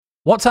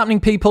What's happening,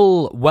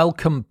 people?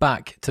 Welcome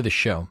back to the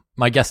show.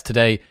 My guest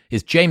today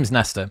is James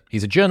Nestor.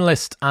 He's a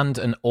journalist and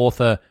an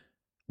author.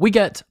 We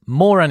get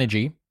more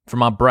energy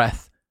from our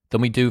breath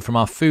than we do from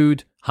our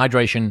food,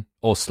 hydration,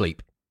 or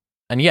sleep.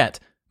 And yet,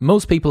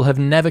 most people have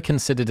never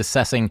considered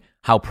assessing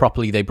how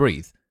properly they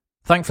breathe.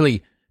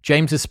 Thankfully,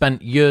 James has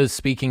spent years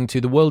speaking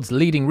to the world's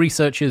leading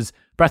researchers,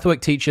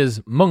 breathwork teachers,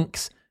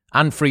 monks,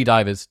 and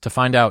freedivers to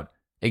find out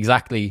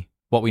exactly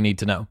what we need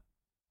to know.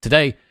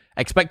 Today,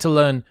 expect to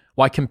learn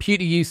why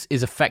computer use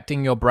is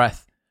affecting your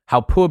breath, how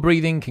poor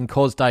breathing can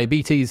cause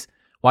diabetes,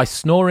 why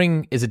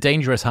snoring is a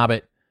dangerous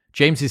habit,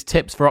 James's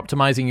tips for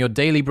optimizing your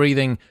daily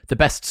breathing, the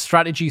best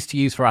strategies to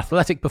use for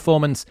athletic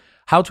performance,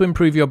 how to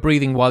improve your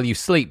breathing while you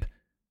sleep,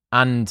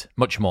 and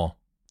much more.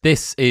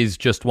 This is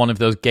just one of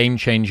those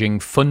game-changing,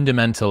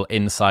 fundamental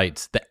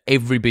insights that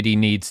everybody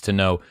needs to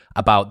know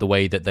about the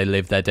way that they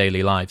live their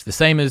daily lives. The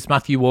same as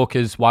Matthew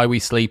Walker's Why We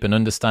Sleep and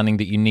understanding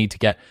that you need to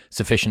get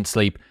sufficient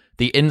sleep.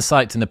 The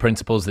insights and the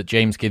principles that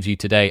James gives you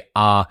today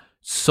are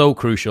so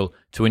crucial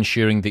to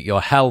ensuring that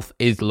your health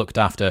is looked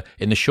after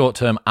in the short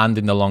term and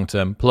in the long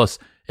term. Plus,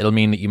 it'll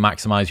mean that you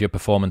maximize your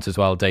performance as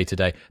well day to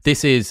day.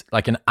 This is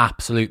like an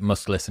absolute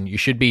must listen. You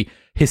should be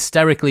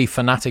hysterically,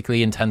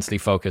 fanatically, intensely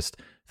focused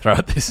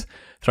throughout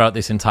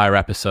this entire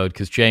episode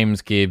because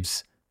James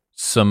gives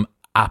some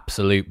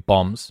absolute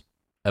bombs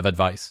of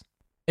advice.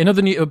 In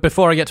other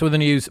before I get to other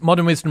news,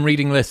 Modern Wisdom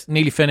reading list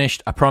nearly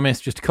finished. I promise,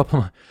 just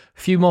a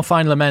few more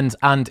final amends,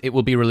 and it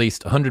will be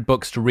released. 100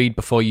 books to read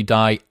before you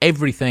die.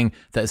 Everything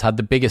that has had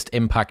the biggest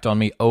impact on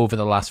me over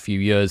the last few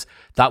years.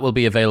 That will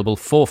be available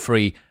for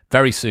free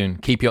very soon.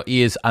 Keep your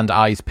ears and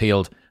eyes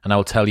peeled, and I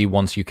will tell you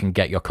once you can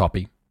get your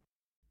copy.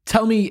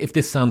 Tell me if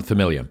this sounds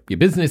familiar. Your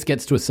business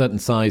gets to a certain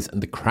size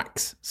and the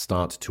cracks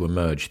start to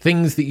emerge.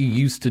 Things that you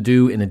used to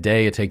do in a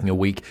day are taking a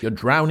week. You're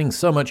drowning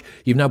so much,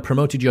 you've now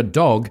promoted your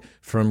dog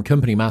from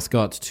company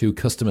mascot to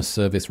customer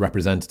service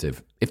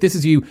representative. If this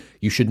is you,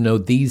 you should know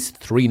these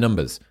three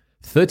numbers: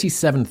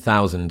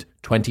 37,000,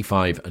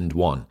 25, and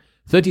 1.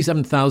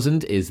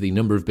 37,000 is the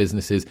number of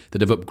businesses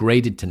that have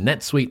upgraded to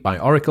NetSuite by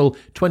Oracle.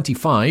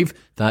 25,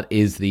 that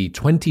is the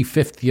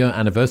 25th year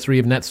anniversary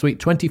of NetSuite.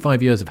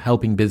 25 years of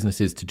helping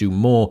businesses to do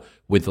more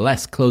with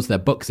less, close their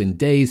books in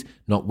days,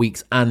 not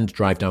weeks, and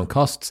drive down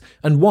costs.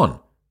 And 1,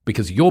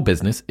 because your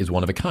business is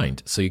one of a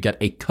kind. So you get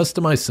a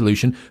customized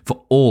solution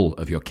for all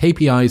of your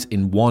KPIs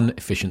in one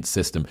efficient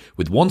system.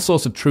 With one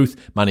source of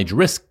truth, manage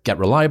risk, get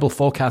reliable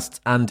forecasts,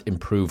 and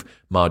improve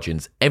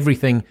margins.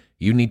 Everything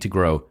you need to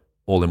grow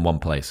all in one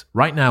place.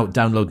 Right now,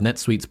 download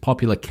NetSuite's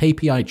popular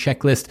KPI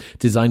checklist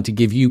designed to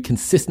give you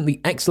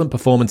consistently excellent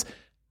performance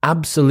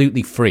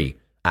absolutely free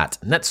at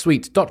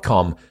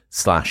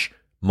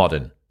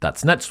netsuite.com/modern.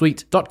 That's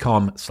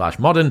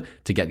netsuite.com/modern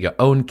to get your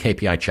own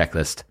KPI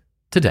checklist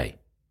today.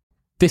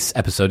 This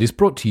episode is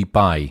brought to you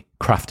by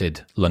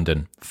Crafted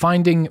London.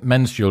 Finding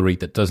men's jewellery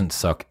that doesn't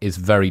suck is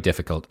very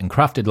difficult, and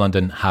Crafted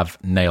London have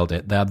nailed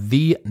it. They are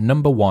the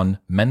 #1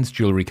 men's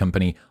jewellery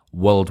company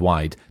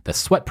worldwide. They're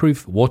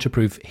sweatproof,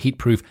 waterproof,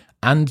 heatproof,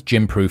 and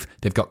gym-proof.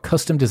 They've got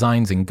custom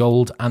designs in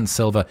gold and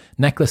silver,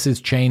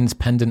 necklaces, chains,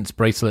 pendants,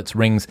 bracelets,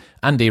 rings,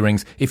 and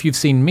earrings. If you've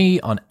seen me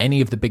on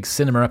any of the big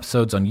cinema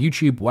episodes on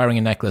YouTube wearing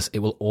a necklace, it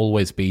will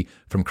always be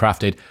from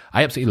Crafted.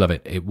 I absolutely love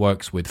it. It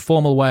works with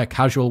formal wear,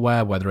 casual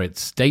wear, whether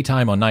it's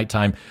daytime or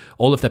nighttime.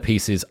 All of their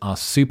pieces are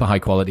super high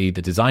quality.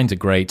 The designs are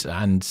great,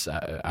 and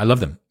I love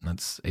them.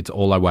 It's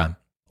all I wear.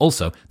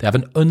 Also, they have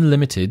an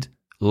unlimited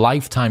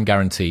lifetime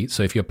guarantee,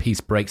 so if your piece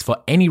breaks for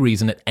any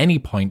reason at any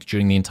point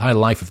during the entire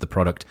life of the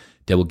product,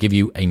 they will give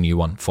you a new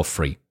one for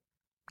free.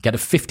 Get a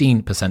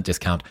 15%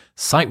 discount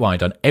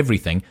site-wide on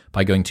everything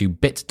by going to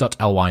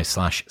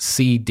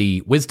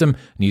bit.ly/cdwisdom and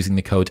using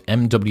the code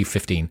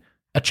MW15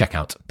 at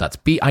checkout. That's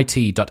bit.ly/C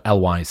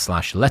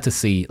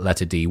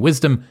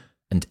wisdom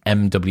and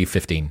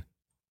MW15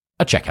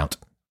 at checkout.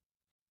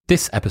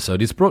 This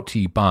episode is brought to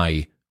you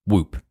by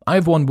Whoop.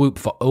 I've worn Whoop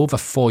for over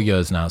 4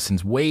 years now,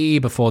 since way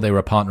before they were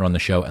a partner on the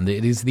show, and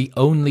it is the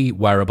only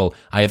wearable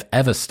I have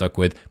ever stuck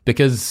with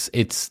because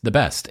it's the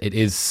best. It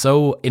is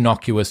so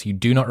innocuous, you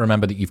do not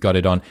remember that you've got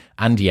it on,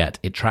 and yet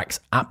it tracks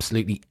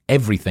absolutely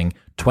everything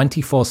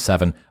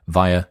 24/7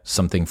 via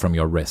something from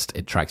your wrist.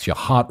 It tracks your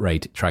heart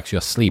rate, it tracks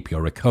your sleep,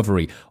 your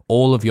recovery,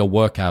 all of your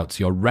workouts,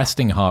 your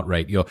resting heart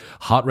rate, your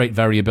heart rate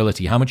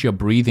variability, how much you're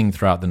breathing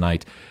throughout the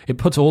night. It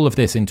puts all of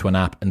this into an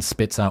app and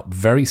spits out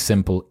very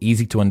simple,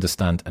 easy to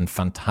understand, and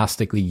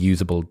fantastically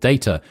usable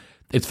data.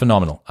 It's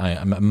phenomenal. I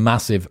am a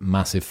massive,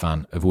 massive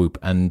fan of Whoop,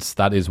 and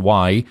that is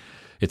why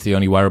it's the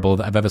only wearable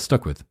that I've ever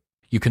stuck with.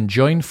 You can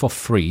join for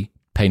free,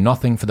 pay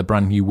nothing for the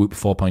brand new Whoop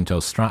 4.0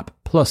 strap,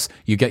 plus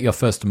you get your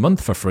first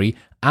month for free,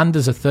 and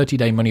there's a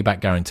 30-day money-back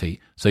guarantee.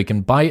 So you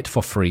can buy it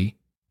for free,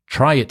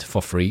 try it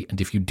for free, and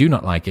if you do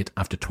not like it,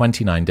 after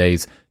 29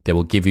 days, they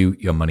will give you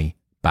your money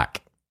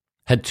back.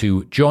 Head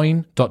to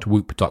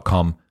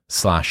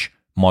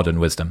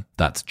join.whoop.com/modernwisdom.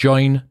 That's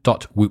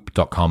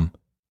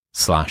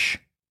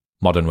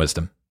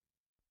join.whoop.com/modernwisdom.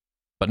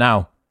 But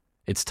now,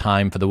 it's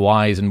time for the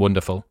wise and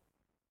wonderful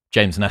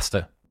James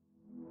Nestor.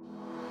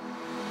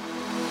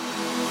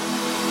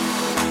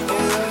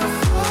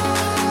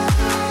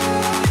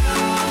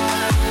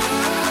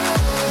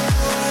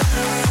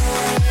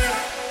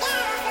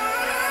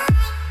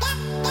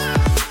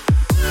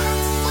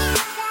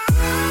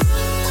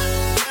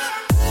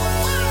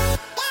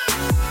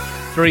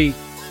 3,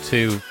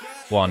 2,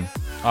 1.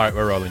 All right,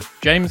 we're rolling.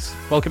 James,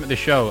 welcome to the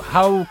show.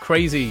 How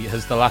crazy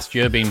has the last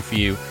year been for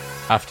you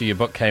after your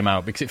book came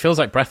out? Because it feels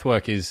like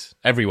breathwork is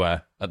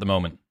everywhere at the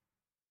moment.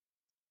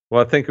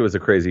 Well, I think it was a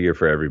crazy year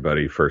for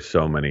everybody for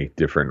so many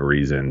different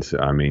reasons.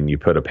 I mean, you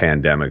put a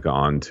pandemic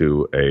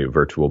onto a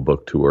virtual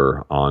book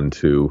tour,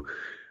 onto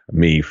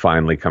me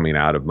finally coming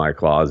out of my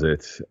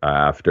closet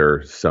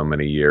after so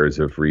many years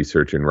of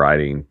research and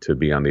writing to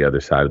be on the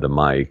other side of the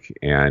mic.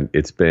 And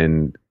it's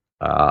been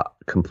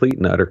complete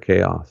and utter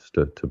chaos,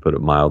 to put it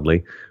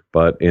mildly,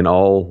 but in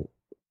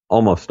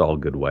almost all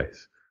good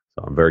ways.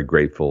 So I'm very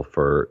grateful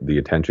for the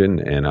attention,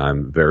 and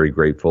I'm very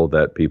grateful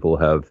that people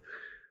have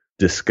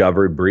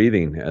discovered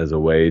breathing as a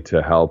way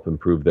to help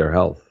improve their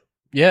health.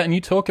 Yeah, and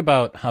you talk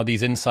about how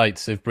these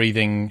insights of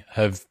breathing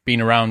have been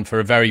around for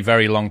a very,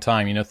 very long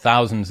time,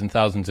 thousands and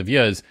thousands of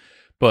years,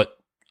 but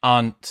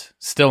aren't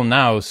still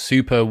now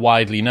super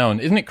widely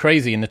known. Isn't it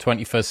crazy in the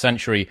 21st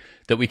century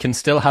that we can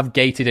still have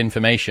gated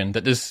information,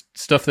 that there's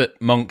stuff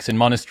that monks in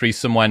monasteries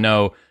somewhere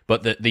know,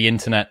 but that the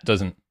internet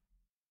doesn't?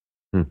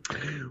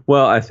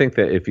 Well, I think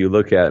that if you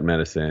look at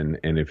medicine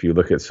and if you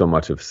look at so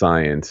much of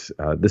science,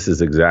 this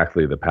is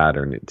exactly the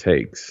pattern it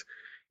takes.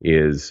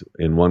 Is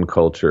in one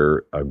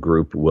culture, a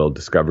group will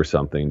discover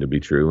something to be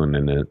true, and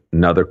in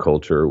another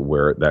culture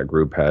where that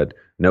group had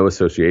no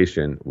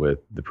association with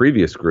the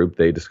previous group,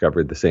 they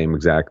discovered the same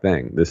exact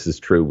thing. This is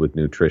true with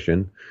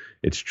nutrition,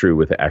 it's true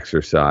with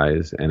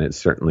exercise, and it's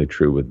certainly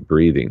true with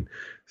breathing.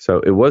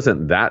 So it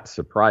wasn't that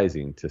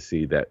surprising to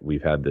see that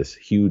we've had this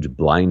huge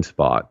blind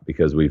spot,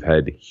 because we've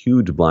had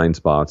huge blind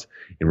spots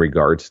in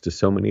regards to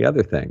so many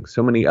other things,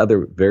 so many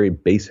other very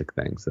basic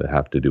things that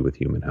have to do with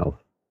human health.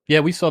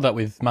 Yeah, we saw that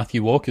with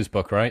Matthew Walker's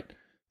book, right?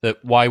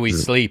 That Why We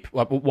Sleep.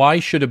 Why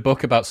should a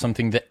book about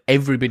something that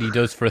everybody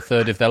does for a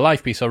third of their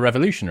life be so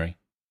revolutionary?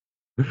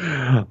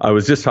 I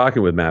was just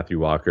talking with Matthew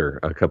Walker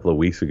a couple of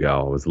weeks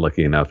ago. I was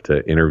lucky enough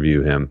to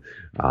interview him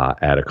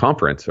at a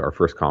conference, our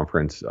first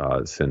conference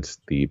since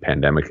the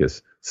pandemic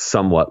has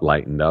somewhat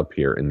lightened up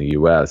here in the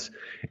U.S.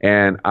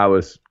 And I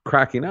was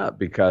cracking up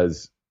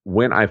because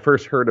when I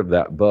first heard of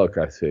that book,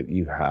 I said,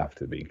 you have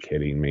to be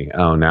kidding me.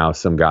 Oh, now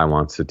some guy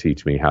wants to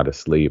teach me how to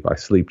sleep. I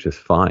sleep just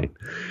fine.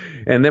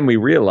 And then we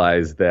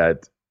realized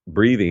that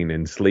breathing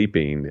and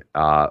sleeping,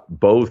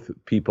 both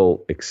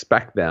people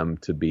expect them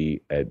to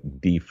be a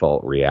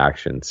default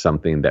reaction,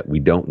 something that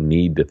we don't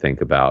need to think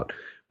about.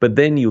 But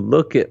then you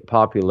look at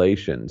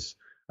populations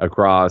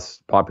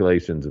across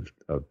populations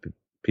of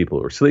people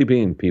who are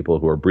sleeping, people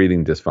who are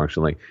breathing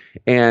dysfunctionally,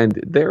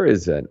 and there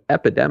is an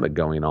epidemic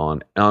going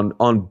on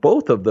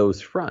both of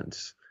those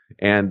fronts.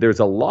 And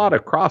there's a lot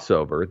of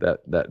crossover,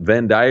 that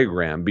Venn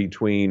diagram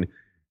between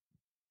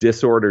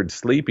disordered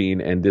sleeping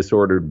and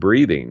disordered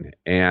breathing.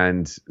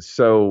 And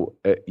so,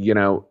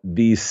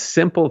 these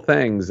simple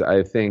things,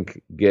 I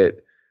think,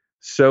 get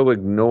so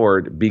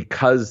ignored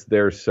because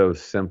they're so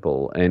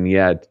simple. And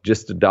yet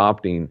just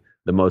adopting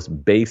the most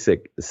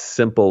basic,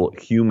 simple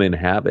human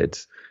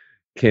habits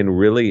can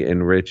really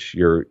enrich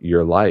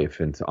your life,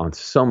 and on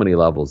so many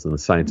levels. And the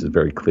science is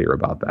very clear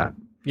about that.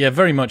 Yeah,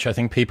 very much. I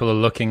think people are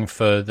looking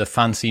for the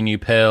fancy new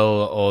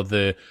pill or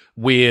the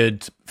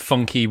weird,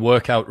 funky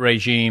workout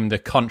regime, the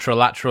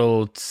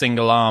contralateral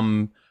single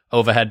arm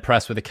overhead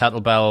press with a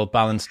kettlebell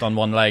balanced on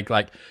one leg.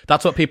 Like,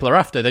 that's what people are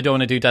after. They don't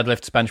want to do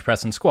deadlifts, bench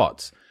press, and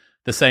squats.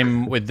 The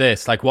same with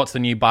this. Like, what's the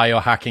new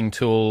biohacking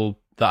tool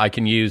that I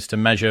can use to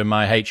measure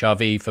my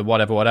HRV for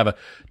whatever?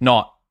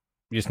 Not,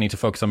 you just need to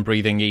focus on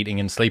breathing, eating,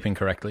 and sleeping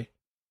correctly.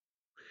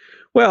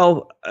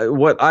 Well,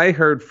 what I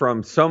heard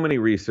from so many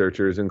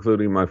researchers,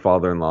 including my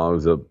father-in-law,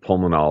 who's a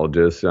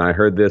pulmonologist, and I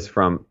heard this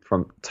from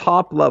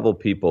top-level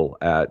people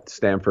at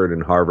Stanford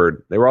and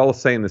Harvard, they were all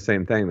saying the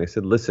same thing. They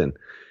said, listen,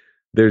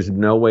 there's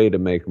no way to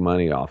make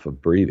money off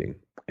of breathing.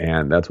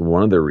 And that's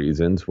one of the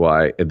reasons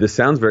why, this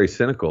sounds very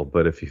cynical,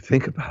 but if you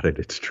think about it,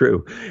 it's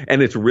true.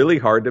 And it's really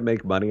hard to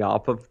make money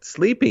off of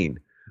sleeping.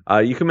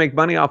 You can make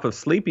money off of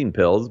sleeping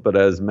pills, but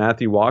as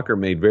Matthew Walker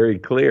made very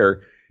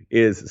clear,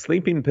 is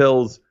sleeping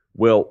pills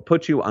will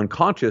put you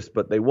unconscious,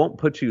 but they won't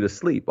put you to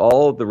sleep.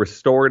 All of the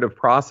restorative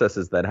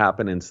processes that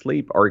happen in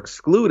sleep are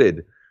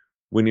excluded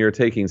when you're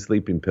taking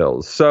sleeping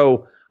pills.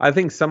 So I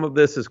think some of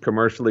this is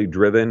commercially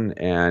driven,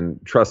 and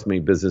trust me,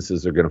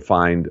 businesses are going to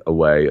find a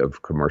way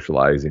of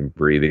commercializing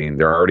breathing.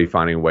 They're already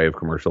finding a way of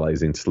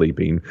commercializing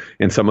sleeping,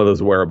 and some of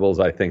those wearables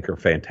I think are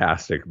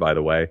fantastic, by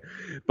the way.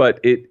 But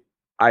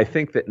I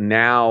think that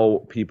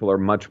now people are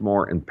much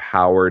more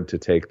empowered to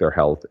take their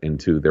health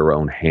into their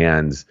own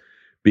hands,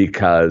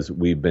 because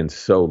we've been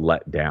so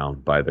let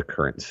down by the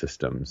current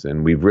systems.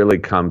 And we've really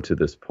come to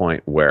this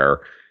point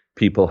where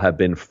people have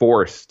been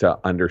forced to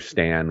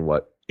understand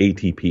what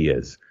ATP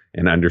is,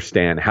 and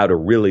understand how to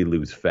really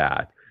lose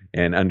fat,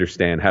 and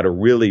understand how to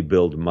really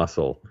build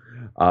muscle.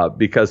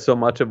 Because so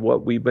much of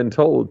what we've been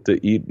told to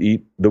eat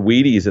the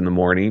Wheaties in the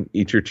morning,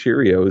 eat your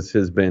Cheerios,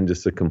 has been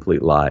just a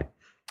complete lie.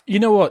 You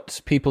know what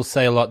people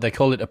say a lot? They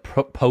call it a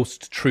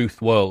post-truth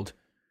world.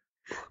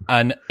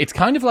 And it's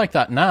kind of like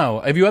that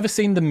now. Have you ever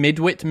seen the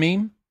midwit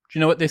meme? Do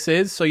you know what this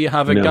is? So you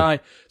have a No. guy.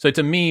 So it's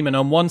a meme, and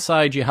on one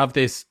side you have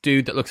this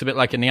dude that looks a bit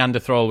like a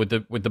Neanderthal with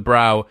the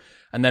brow,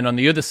 and then on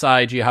the other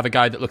side you have a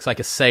guy that looks like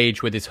a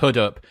sage with his hood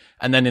up,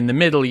 and then in the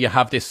middle you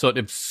have this sort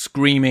of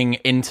screaming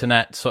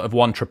internet sort of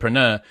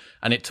entrepreneur,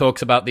 and it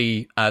talks about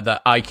the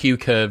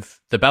IQ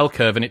curve, the bell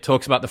curve, and it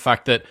talks about the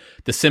fact that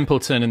the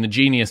simpleton and the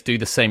genius do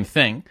the same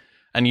thing,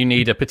 and you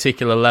need a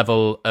particular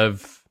level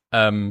of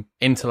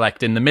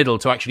intellect in the middle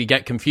to actually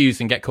get confused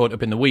and get caught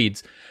up in the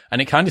weeds.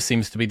 And it kind of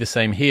seems to be the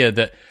same here,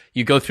 that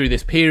you go through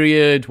this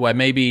period where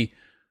maybe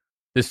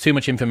there's too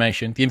much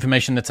information. The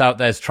information that's out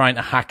there is trying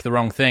to hack the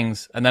wrong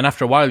things. And then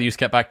after a while, you just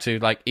get back to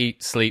like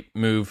eat, sleep,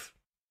 move,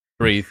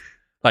 breathe.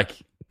 Like,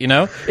 you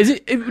know,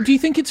 do you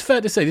think it's fair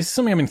to say, this is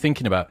something I've been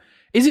thinking about.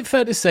 Is it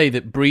fair to say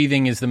that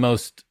breathing is the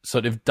most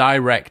sort of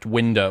direct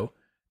window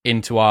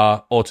into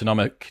our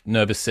autonomic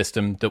nervous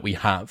system that we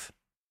have?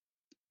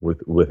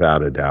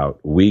 Without a doubt.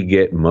 We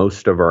get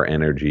most of our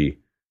energy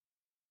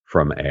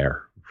from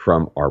air,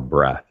 from our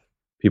breath.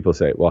 People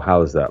say, well,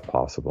 how is that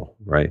possible,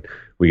 right?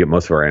 We get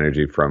most of our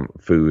energy from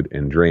food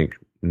and drink.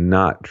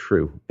 Not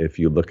true. If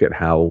you look at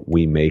how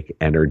we make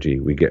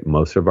energy, we get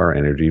most of our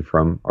energy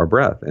from our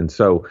breath. And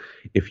so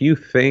if you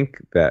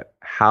think that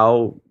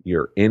how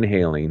you're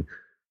inhaling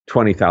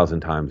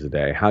 20,000 times a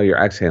day, how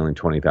you're exhaling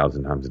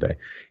 20,000 times a day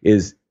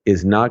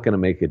is not going to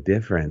make a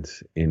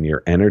difference in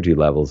your energy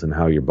levels and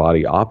how your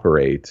body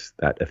operates,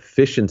 that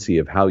efficiency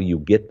of how you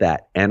get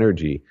that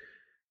energy,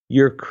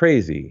 you're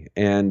crazy.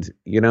 And,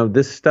 you know,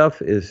 this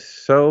stuff is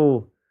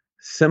so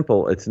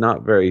simple. It's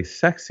not very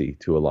sexy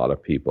to a lot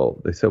of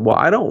people. They say, well,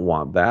 I don't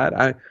want that.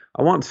 I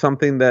want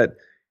something that,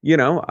 you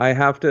know,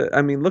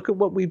 look at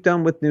what we've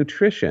done with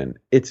nutrition.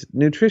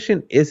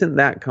 Nutrition isn't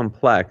that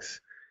complex.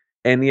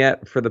 And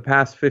yet for the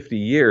past 50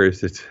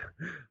 years,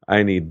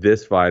 I need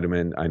this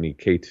vitamin, I need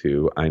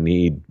K2, I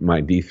need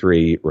my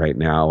D3 right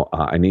now,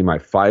 I need my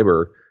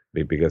fiber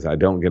because I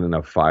don't get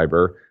enough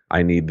fiber,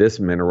 I need this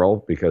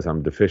mineral because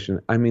I'm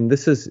deficient. I mean,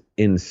 this is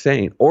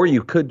insane. Or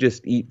you could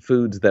just eat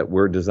foods that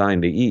we're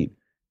designed to eat,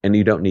 and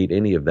you don't need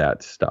any of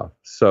that stuff.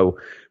 So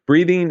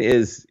breathing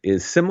is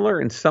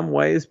similar in some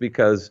ways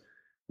because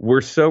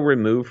we're so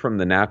removed from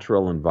the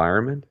natural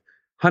environment.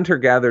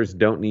 Hunter-gatherers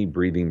don't need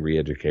breathing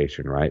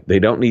re-education, right? They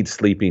don't need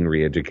sleeping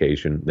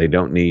re-education. They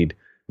don't need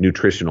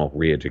nutritional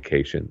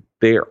re-education.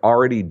 They are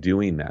already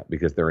doing that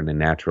because they're in a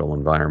natural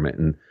environment.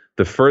 And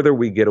the further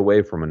we get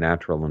away from a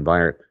natural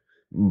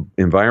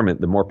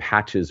environment, the more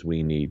patches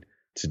we need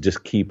to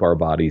just keep our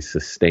bodies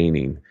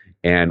sustaining.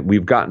 And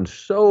we've gotten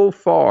so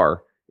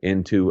far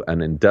into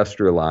an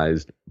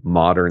industrialized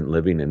modern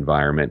living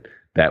environment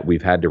that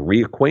we've had to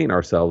reacquaint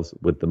ourselves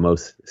with the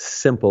most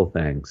simple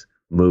things: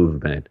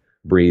 movement,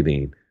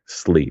 breathing,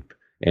 sleep.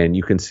 And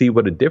you can see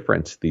what a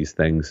difference these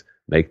things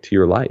make to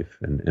your life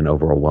and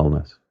overall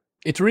wellness.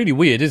 It's really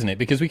weird, isn't it?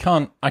 Because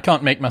I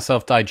can't make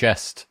myself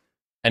digest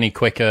any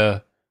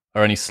quicker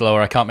or any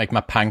slower. I can't make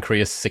my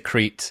pancreas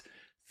secrete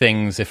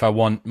things if I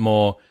want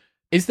more.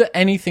 Is there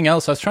anything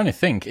else? I was trying to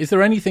think. Is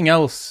there anything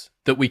else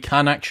that we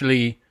can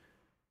actually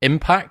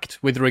impact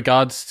with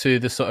regards to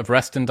the sort of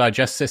rest and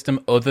digest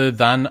system other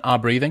than our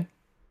breathing?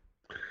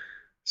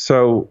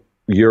 So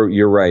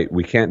you're right.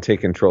 We can't take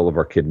control of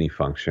our kidney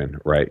function,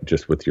 right?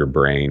 Just with your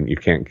brain. You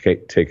can't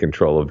take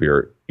control of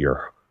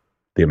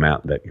the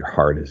amount that your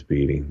heart is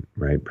beating,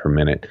 right, per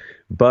minute.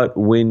 But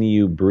when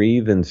you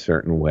breathe in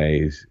certain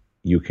ways,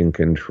 you can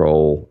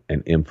control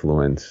and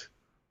influence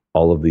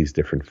all of these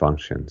different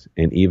functions.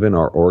 And even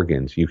our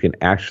organs, you can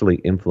actually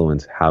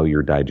influence how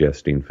you're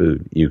digesting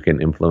food. You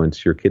can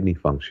influence your kidney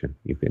function.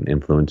 You can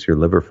influence your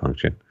liver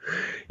function.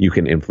 You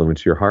can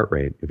influence your heart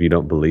rate. If you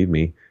don't believe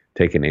me,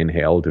 take an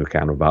inhale to a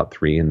count of about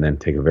 3 and then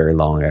take a very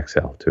long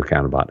exhale to a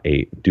count of about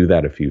 8. Do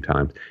that a few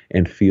times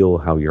and feel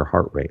how your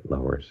heart rate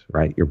lowers,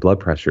 right? Your blood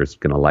pressure is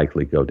going to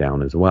likely go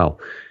down as well.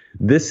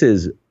 This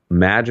is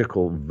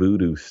magical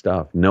voodoo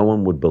stuff. No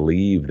one would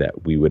believe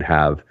that we would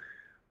have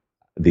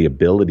the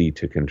ability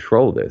to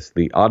control this.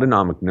 The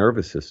autonomic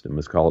nervous system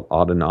is called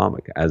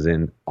autonomic, as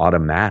in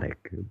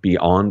automatic,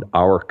 beyond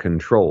our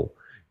control.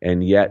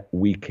 And yet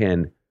we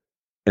can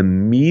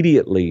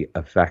immediately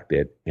affect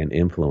it and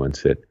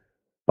influence it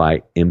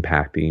by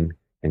impacting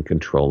and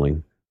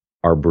controlling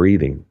our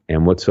breathing.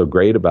 And what's so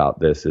great about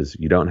this is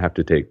you don't have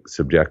to take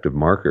subjective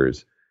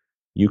markers.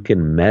 You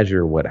can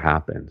measure what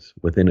happens.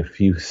 Within a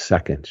few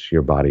seconds,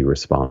 your body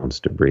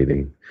responds to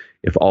breathing.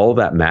 If all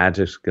that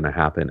magic's going to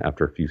happen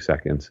after a few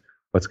seconds,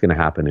 what's going to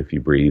happen if you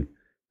breathe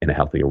in a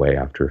healthier way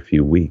after a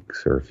few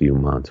weeks or a few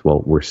months?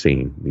 Well, we're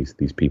seeing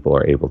these people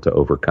are able to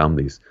overcome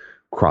these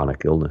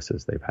chronic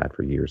illnesses they've had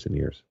for years and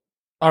years.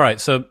 All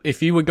right, so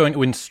if you were going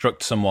to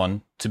instruct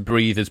someone to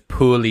breathe as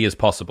poorly as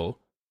possible,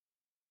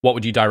 what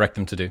would you direct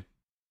them to do?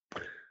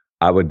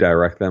 I would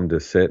direct them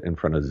to sit in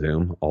front of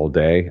Zoom all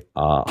day,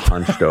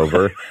 hunched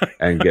over,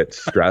 and get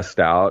stressed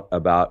out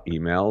about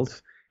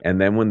emails.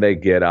 And then when they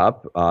get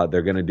up,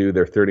 they're going to do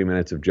their 30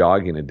 minutes of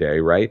jogging a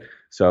day, right?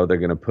 So they're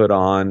going to put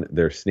on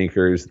their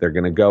sneakers, they're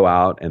going to go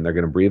out, and they're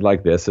going to breathe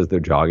like this as they're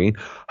jogging.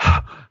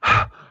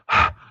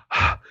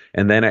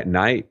 And then at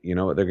night, you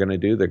know what they're going to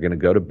do? They're going to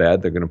go to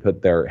bed. They're going to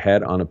put their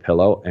head on a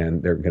pillow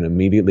and they're going to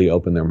immediately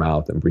open their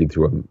mouth and breathe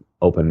through an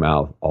open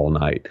mouth all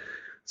night.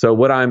 So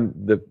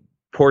the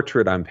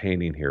portrait I'm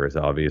painting here is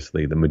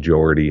obviously the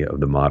majority of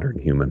the modern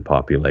human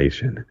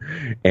population.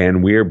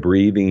 And we're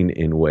breathing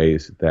in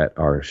ways that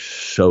are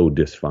so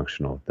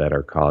dysfunctional, that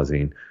are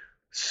causing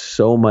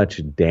so much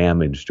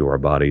damage to our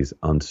bodies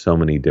on so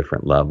many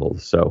different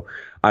levels. So,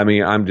 I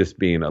mean, I'm just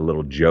being a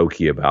little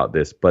jokey about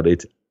this, but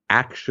it's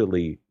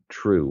actually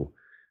true.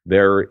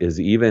 There is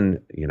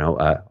even,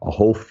 a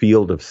whole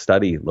field of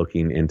study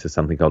looking into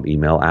something called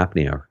email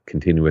apnea, or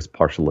continuous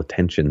partial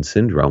attention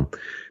syndrome,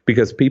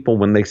 because people,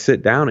 when they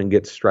sit down and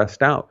get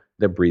stressed out,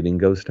 their breathing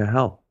goes to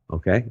hell.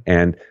 Okay.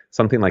 And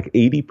something like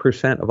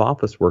 80% of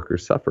office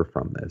workers suffer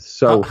from this.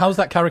 So how's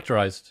that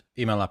characterized,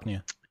 email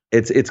apnea?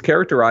 It's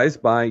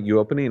characterized by you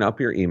opening up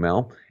your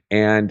email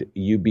and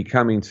you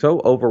becoming so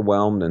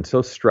overwhelmed and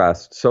so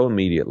stressed so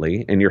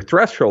immediately, and your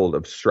threshold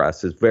of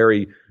stress is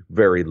very,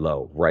 very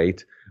low,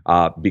 right?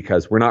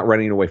 Because we're not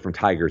running away from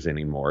tigers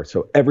anymore.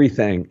 So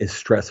everything is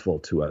stressful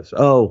to us.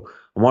 Oh,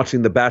 I'm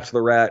watching The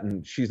Bachelorette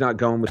and she's not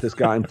going with this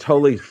guy. I'm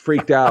totally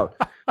freaked out.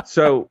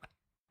 So,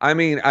 I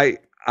mean,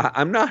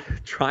 I'm not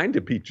trying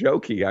to be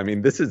jokey. I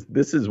mean, this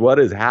is what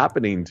is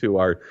happening to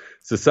our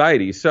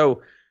society.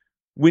 So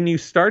when you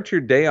start your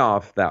day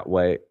off that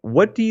way,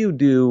 what do you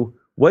do?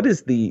 What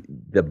is the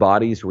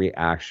body's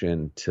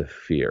reaction to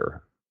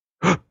fear?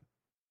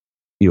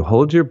 You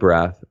hold your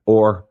breath,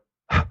 or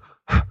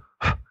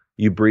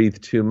you breathe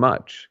too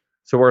much.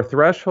 So our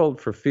threshold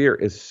for fear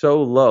is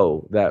so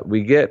low that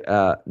we get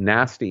a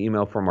nasty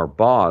email from our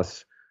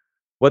boss.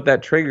 What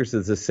that triggers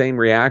is the same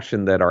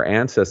reaction that our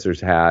ancestors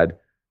had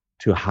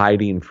to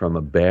hiding from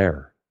a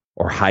bear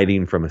or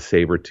hiding from a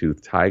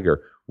saber-toothed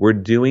tiger. We're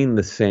doing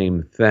the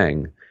same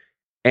thing.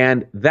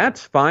 And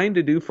that's fine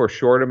to do for a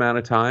short amount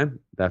of time.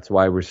 That's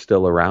why we're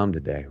still around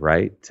today,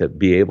 right? To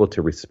be able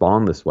to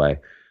respond this way.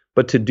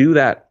 But to do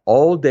that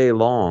all day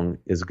long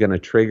is going to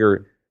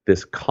trigger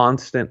this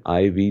constant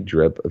IV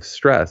drip of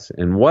stress.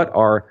 And what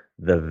are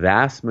the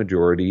vast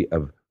majority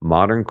of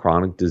modern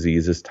chronic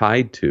diseases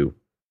tied to?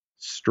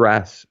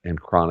 Stress and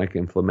chronic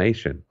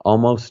inflammation,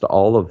 almost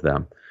all of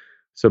them.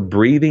 So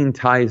breathing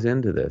ties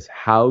into this.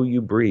 How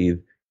you breathe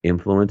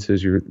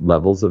influences your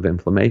levels of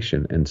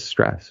inflammation and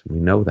stress. We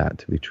know that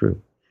to be true.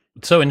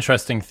 It's so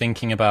interesting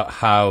thinking about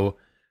how,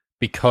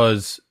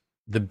 because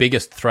the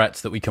biggest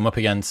threats that we come up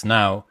against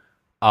now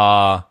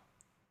are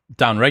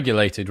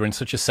downregulated, we're in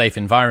such a safe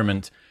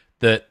environment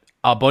that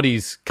our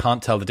bodies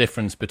can't tell the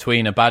difference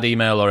between a bad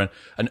email or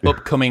an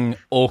upcoming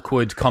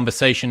awkward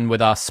conversation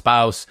with our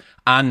spouse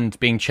and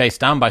being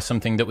chased down by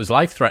something that was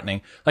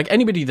life-threatening. Like,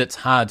 anybody that's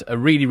had a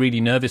really,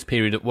 really nervous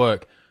period at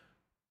work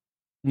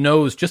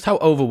knows just how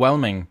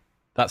overwhelming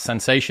that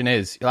sensation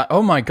is. You're like,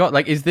 oh my God,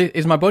 like,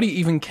 is my body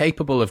even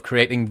capable of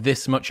creating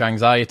this much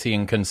anxiety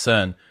and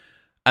concern?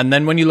 And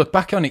then when you look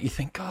back on it, you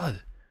think,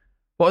 God,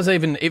 what was I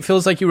even? It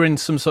feels like you were in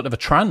some sort of a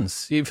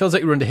trance. It feels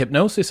like you were under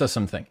hypnosis or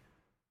something.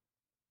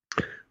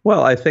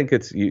 Well, I think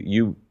it's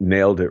you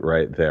nailed it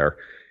right there.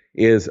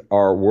 Is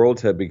our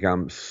worlds have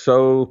become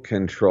so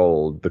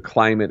controlled. The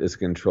climate is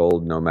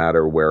controlled no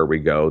matter where we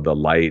go. The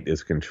light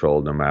is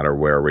controlled no matter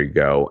where we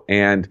go.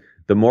 And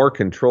the more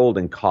controlled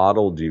and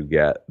coddled you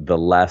get, the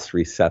less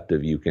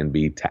receptive you can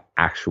be to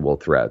actual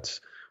threats.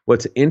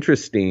 What's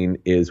interesting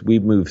is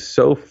we've moved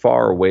so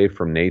far away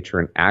from nature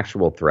and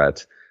actual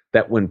threats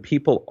that when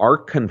people are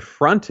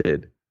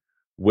confronted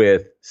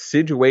with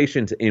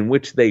situations in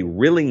which they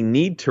really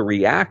need to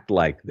react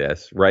like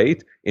this,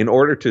 right, in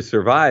order to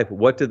survive,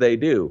 what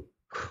do?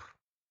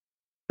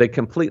 They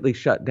completely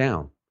shut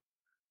down.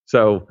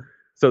 So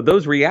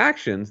those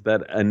reactions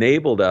that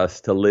enabled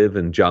us to live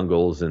in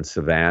jungles and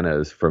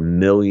savannas for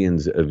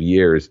millions of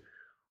years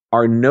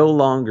are no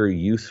longer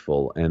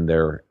useful, and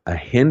they're a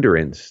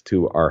hindrance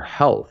to our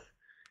health.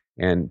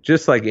 And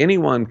just like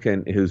anyone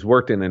who's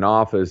worked in an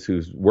office,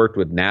 who's worked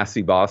with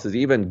nasty bosses,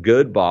 even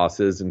good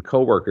bosses and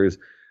coworkers,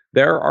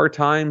 there are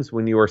times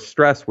when you are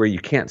stressed where you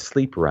can't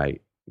sleep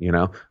right.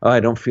 Oh, I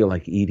don't feel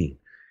like eating.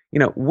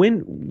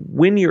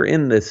 When you're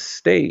in this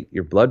state,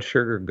 your blood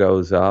sugar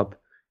goes up,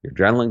 your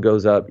adrenaline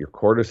goes up, your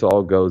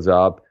cortisol goes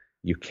up,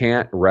 you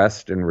can't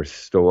rest and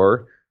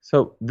restore.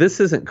 So this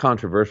isn't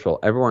controversial.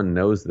 Everyone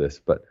knows this,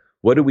 but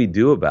what do we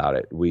do about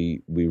it?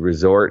 We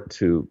resort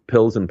to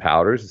pills and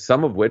powders,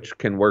 some of which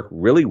can work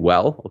really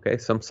well. Okay,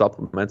 some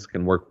supplements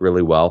can work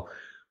really well,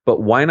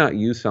 but why not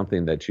use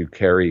something that you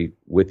carry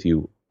with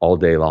you all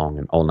day long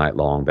and all night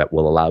long that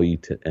will allow you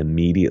to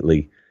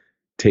immediately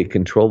take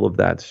control of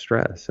that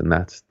stress? And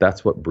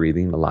that's what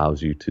breathing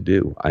allows you to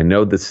do. I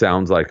know this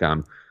sounds like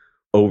I'm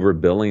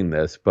overbilling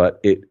this,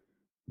 but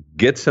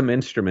get some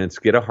instruments,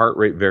 get a heart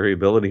rate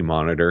variability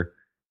monitor,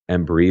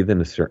 and breathe in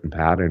a certain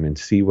pattern and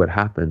see what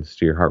happens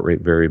to your heart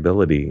rate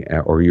variability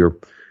or your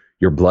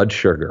blood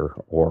sugar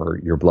or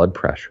your blood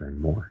pressure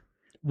and more.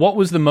 What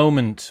was the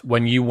moment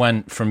when you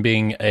went from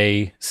being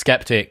a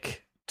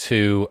skeptic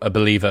to a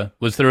believer?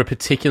 Was there a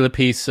particular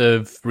piece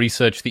of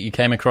research that you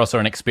came across or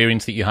an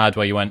experience that you had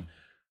where you went,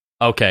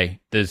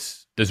 okay,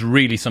 there's There's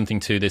really something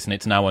to this, and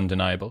it's now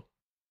undeniable.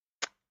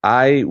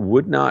 I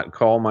would not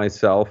call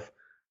myself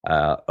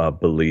a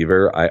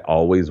believer. I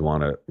always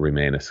want to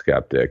remain a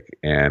skeptic,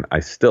 and I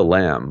still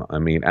am. I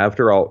mean,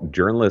 after all,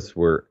 journalists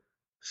were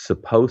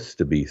supposed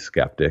to be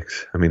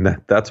skeptics. I mean,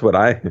 that's what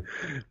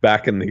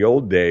back in the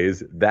old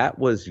days, that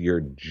was your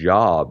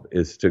job,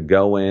 is to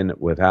go in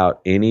without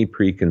any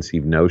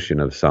preconceived notion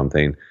of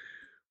something,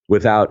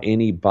 without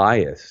any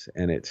bias.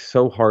 And it's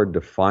so hard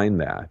to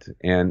find that.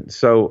 And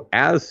so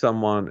as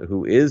someone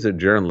who is a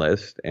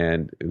journalist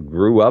and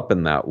grew up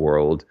in that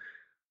world,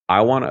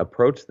 I want to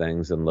approach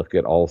things and look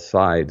at all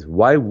sides.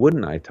 Why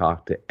wouldn't I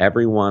talk to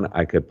everyone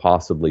I could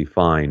possibly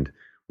find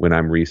when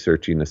I'm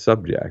researching a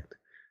subject?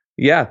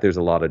 Yeah, there's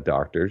a lot of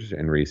doctors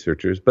and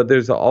researchers, but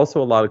there's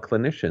also a lot of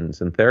clinicians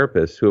and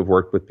therapists who have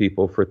worked with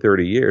people for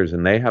 30 years,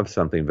 and they have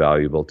something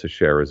valuable to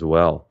share as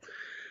well.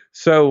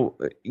 So,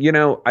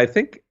 I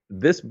think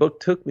this book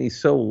took me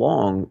so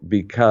long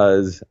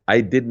because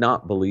I did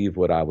not believe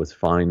what I was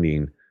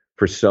finding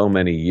for so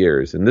many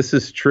years. And this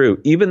is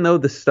true, even though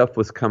this stuff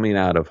was coming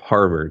out of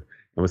Harvard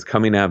and was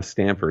coming out of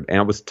Stanford, and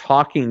I was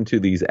talking to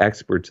these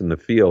experts in the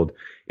field.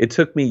 It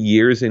took me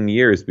years and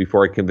years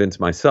before I convinced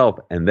myself,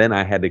 and then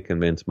I had to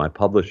convince my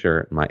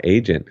publisher, my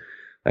agent.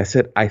 I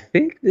said, I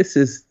think this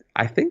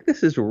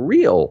is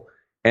real.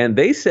 And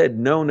they said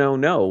no, no,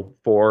 no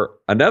for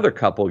another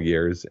couple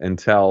years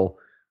until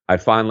I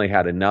finally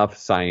had enough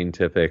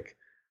scientific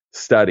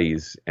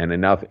studies and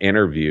enough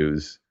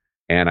interviews,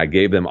 and I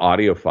gave them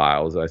audio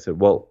files. I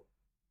said, well,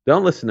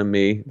 don't listen to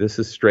me. This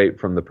is straight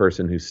from the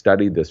person who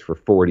studied this for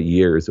 40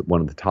 years at one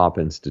of the top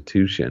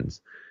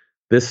institutions.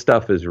 This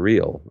stuff is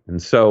real.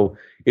 And so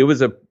it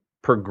was a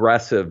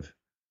progressive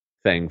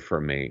thing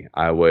for me.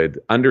 I would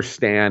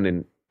understand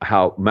and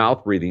how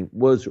mouth breathing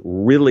was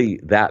really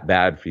that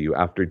bad for you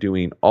after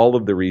doing all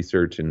of the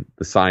research and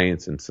the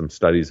science and some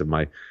studies of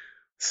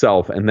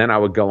myself. And then I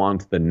would go on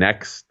to the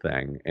next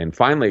thing. And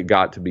finally, it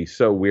got to be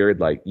so weird,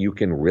 like, you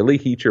can really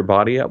heat your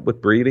body up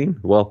with breathing?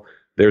 Well,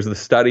 there's the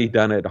study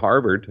done at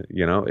Harvard.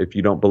 If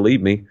you don't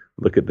believe me,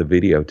 look at the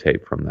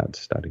videotape from that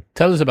study.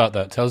 Tell us about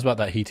that. Tell us about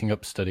that heating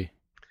up study.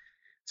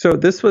 So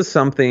this was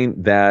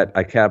something that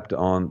I kept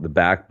on the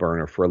back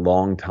burner for a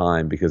long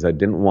time because I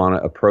didn't want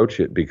to approach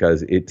it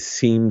because it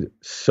seemed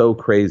so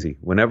crazy.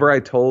 Whenever I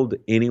told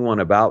anyone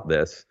about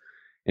this,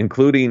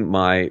 including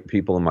my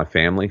people in my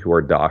family who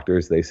are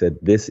doctors, they said,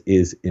 this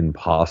is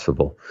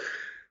impossible.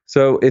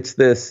 So it's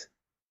this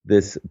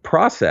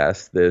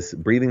process, this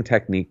breathing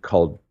technique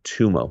called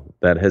tumo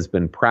that has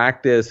been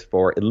practiced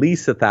for at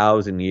least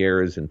 1,000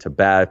 years in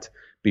Tibet.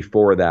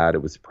 Before that,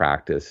 it was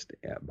practiced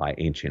by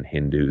ancient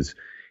Hindus.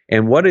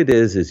 And what it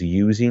is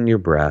using your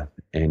breath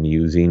and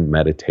using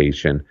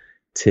meditation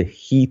to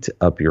heat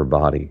up your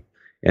body.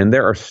 And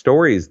there are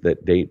stories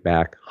that date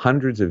back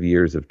hundreds of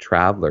years of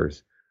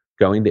travelers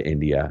going to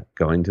India,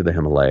 going to the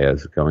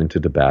Himalayas, going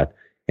to Tibet,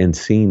 and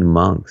seeing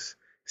monks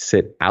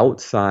sit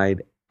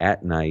outside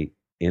at night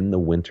in the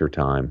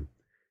wintertime,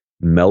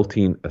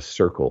 melting a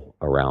circle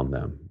around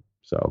them.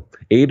 So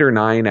 8 or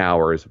 9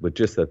 hours with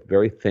just a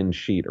very thin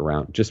sheet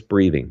around, just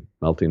breathing,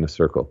 melting a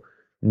circle.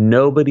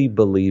 Nobody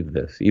believed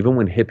this. Even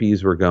when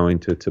hippies were going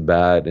to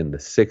Tibet in the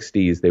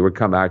 60s, they would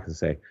come back and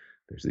say,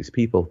 there's these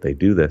people, they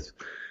do this.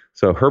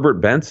 So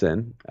Herbert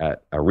Benson,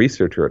 a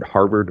researcher at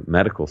Harvard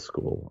Medical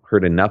School,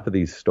 heard enough of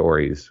these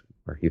stories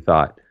where he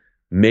thought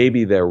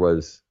maybe there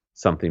was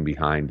something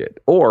behind it,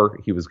 or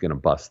he was going to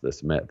bust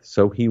this myth.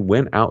 So he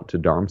went out to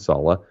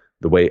Dharamsala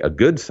the way a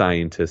good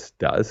scientist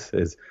does,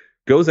 is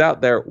goes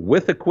out there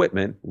with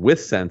equipment, with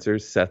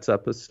sensors, sets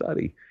up a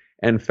study,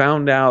 and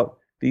found out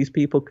these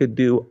people could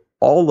do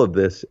all of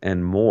this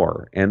and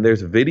more. And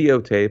there's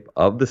videotape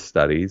of the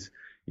studies.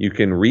 You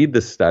can read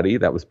the study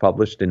that was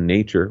published in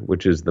Nature,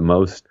 which is the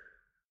most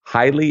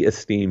highly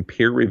esteemed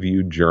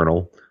peer-reviewed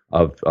journal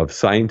of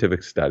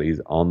scientific studies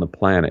on the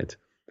planet.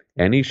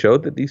 And he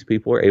showed that these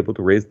people were able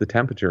to raise the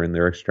temperature in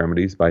their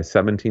extremities by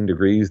 17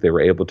 degrees. They were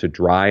able to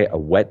dry a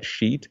wet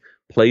sheet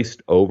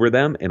placed over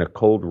them in a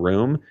cold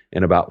room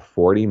in about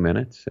 40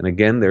 minutes. And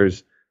again,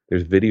 there's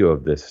video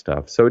of this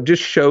stuff. So it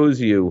just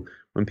shows you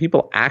when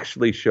people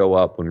actually show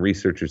up, when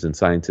researchers and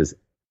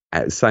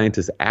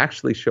scientists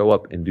actually show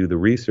up and do the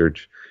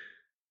research,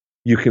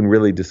 you can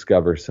really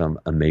discover some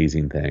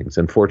amazing things.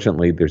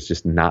 Unfortunately, there's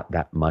just not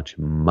that much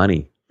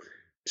money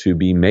to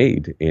be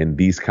made in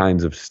these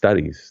kinds of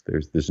studies.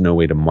 There's no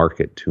way to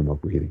market tumo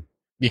breathing.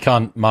 You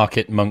can't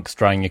market monks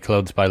drying your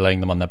clothes by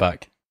laying them on their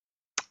back.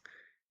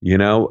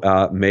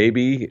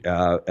 Maybe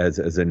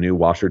as a new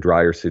washer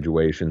dryer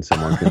situation,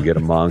 someone can get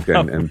a monk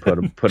and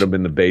put them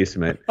in the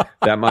basement.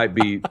 That might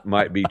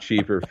be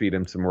cheaper. Feed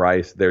him some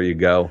rice. There you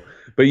go.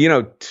 But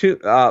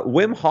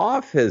Wim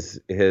Hof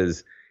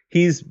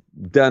he's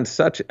done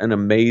such an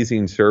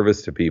amazing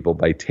service to people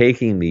by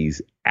taking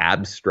these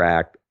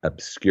abstract,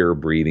 obscure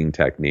breathing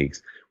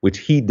techniques, which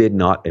he did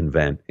not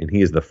invent, and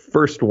he is the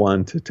first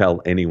one to tell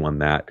anyone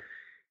that,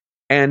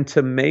 and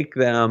to make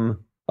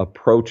them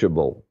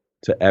approachable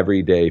to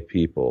everyday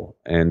people.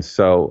 And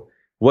so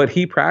What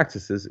he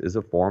practices is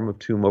a form of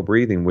tumo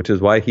breathing, which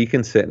is why he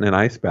can sit in an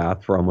ice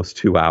bath for almost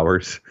 2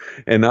 hours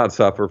and not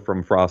suffer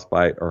from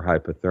frostbite or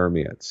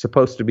hypothermia. It's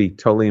supposed to be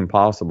totally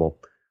impossible.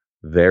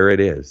 There it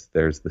is.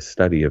 There's the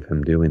study of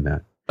him doing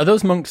that. Are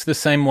those monks the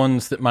same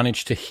ones that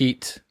managed to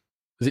heat,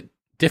 is it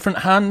different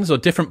hands or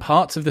different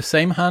parts of the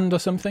same hand or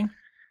something?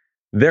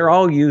 These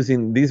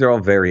are all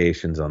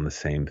variations on the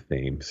same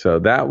theme. So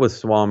that was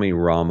Swami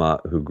Rama,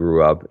 who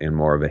grew up in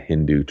more of a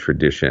Hindu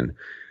tradition.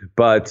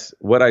 But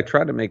what I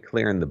try to make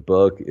clear in the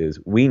book is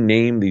we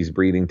name these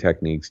breathing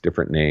techniques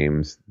different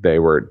names. They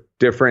were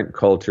different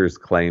cultures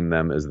claim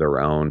them as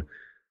their own.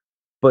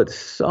 But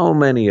so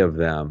many of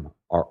them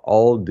are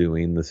all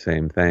doing the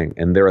same thing,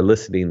 and they're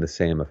eliciting the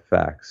same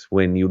effects.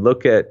 When you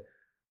look at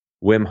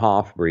Wim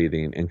Hof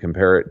breathing and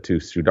compare it to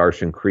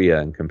Sudarshan Kriya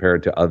and compare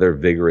it to other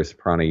vigorous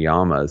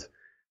pranayamas,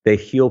 they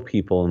heal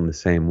people in the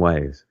same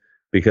ways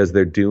because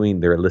they're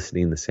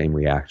eliciting the same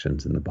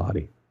reactions in the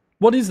body.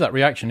 What is that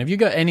reaction? Have you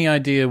got any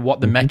idea what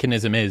the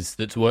mechanism is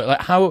that's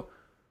what's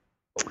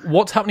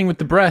happening with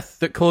the breath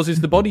that causes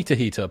the body to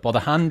heat up or the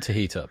hand to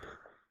heat up?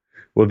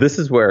 Well, this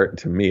is where,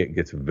 to me, it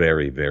gets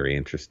very, very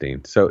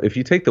interesting. So if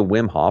you take the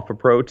Wim Hof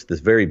approach, this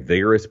very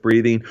vigorous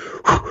breathing,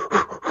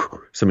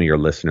 some of your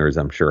listeners,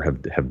 I'm sure,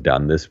 have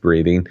done this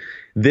breathing.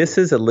 This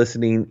is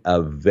eliciting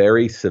a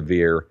very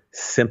severe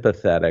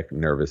sympathetic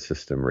nervous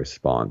system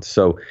response.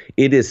 So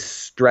it is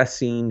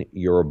stressing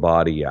your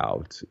body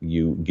out.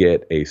 You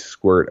get a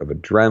squirt of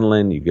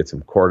adrenaline, you get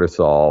some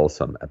cortisol,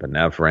 some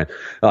epinephrine.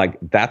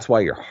 That's why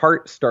your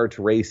heart starts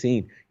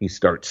racing, you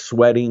start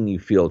sweating, you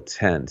feel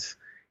tense.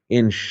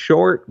 In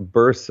short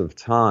bursts of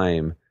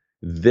time,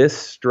 this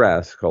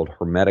stress, called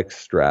hormetic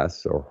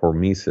stress or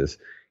hormesis,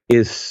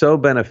 is so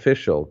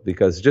beneficial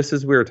because just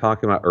as we were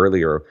talking about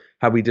earlier,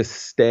 how we just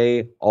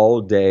stay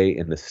all day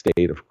in the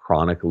state of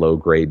chronic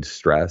low-grade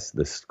stress,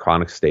 this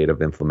chronic state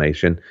of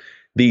inflammation,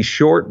 these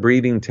short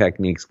breathing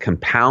techniques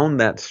compound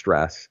that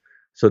stress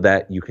so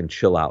that you can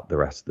chill out the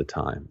rest of the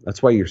time.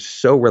 That's why you're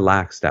so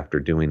relaxed after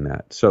doing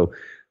that. So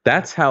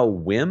that's how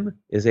Wim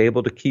is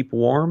able to keep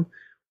warm.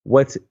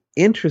 What's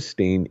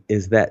interesting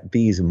is that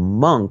these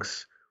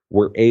monks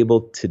were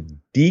able to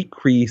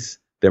decrease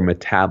their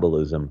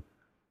metabolism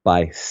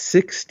by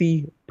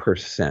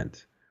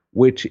 60%,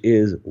 which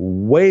is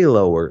way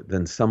lower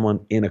than someone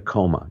in a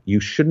coma. You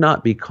should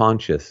not be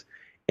conscious,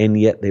 and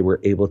yet they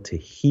were able to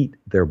heat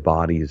their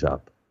bodies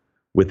up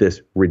with this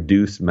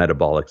reduced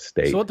metabolic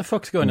state. So what the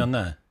fuck's going on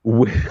there?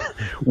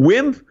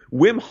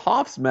 Wim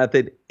Hof's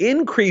method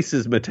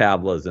increases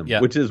metabolism,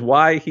 which is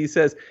why he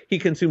says he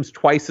consumes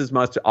twice as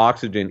much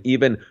oxygen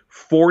even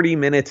 40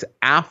 minutes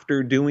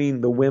after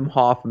doing the Wim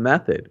Hof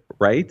method,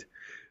 right?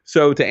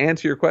 So to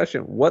answer your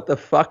question, what the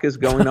fuck is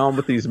going on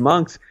with these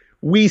monks?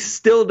 We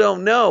still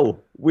don't know,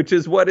 which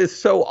is what is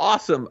so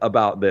awesome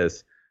about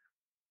this.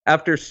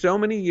 After so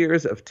many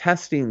years of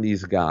testing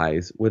these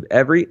guys with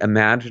every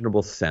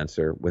imaginable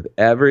sensor, with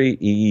every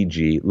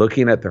EEG,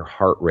 looking at their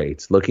heart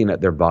rates, looking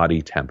at their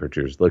body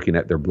temperatures, looking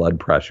at their blood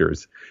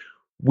pressures,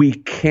 we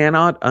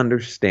cannot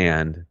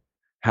understand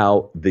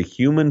how the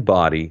human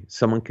body,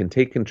 someone can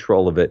take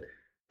control of it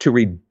to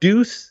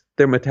reduce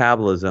their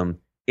metabolism,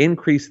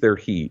 increase their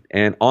heat.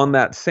 And on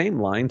that same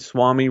line,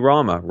 Swami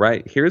Rama,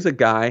 right? Here's a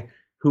guy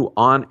who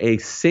on a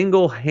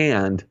single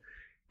hand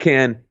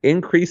can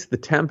increase the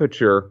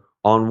temperature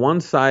on one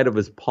side of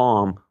his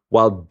palm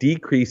while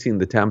decreasing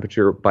the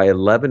temperature by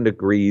 11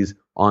 degrees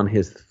on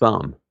his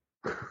thumb.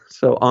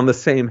 So on the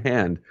same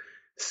hand,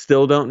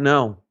 still don't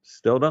know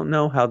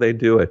how they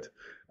do it.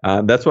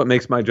 That's what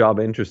makes my job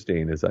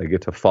interesting, is I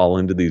get to fall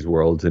into these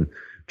worlds and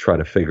try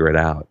to figure it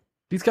out.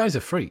 These guys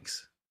are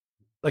freaks.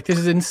 This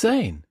is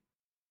insane.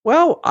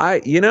 Well,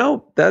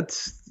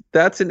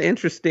 that's an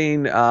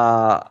interesting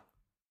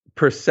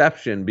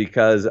perception,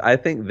 because I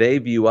think they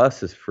view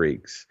us as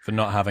freaks for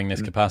not having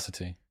this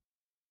capacity.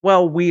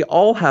 Well, we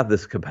all have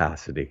this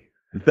capacity.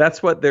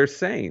 That's what they're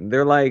saying.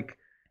 They're like,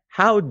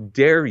 how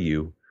dare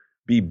you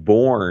be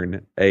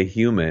born a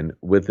human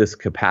with this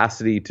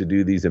capacity to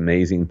do these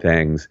amazing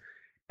things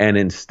and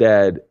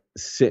instead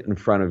sit in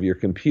front of your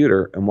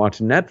computer and watch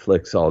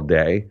Netflix all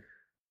day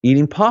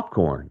eating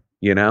popcorn,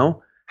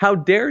 How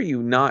dare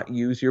you not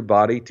use your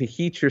body to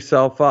heat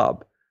yourself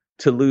up,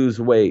 to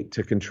lose weight,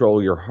 to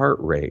control your heart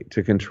rate,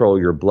 to control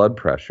your blood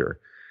pressure?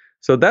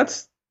 So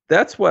that's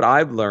what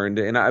I've learned,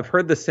 and I've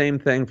heard the same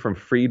thing from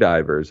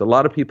freedivers. A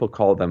lot of people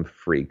call them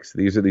freaks.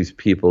 These are these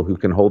people who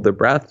can hold their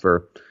breath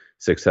for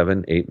 6,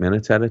 7, 8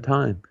 minutes at a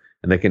time,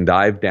 and they can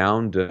dive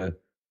down to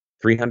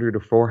 300 or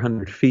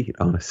 400 feet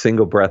on a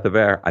single breath of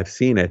air. I've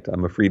seen it.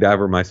 I'm a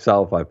freediver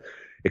myself. I've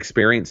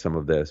experienced some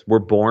of this. We're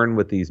born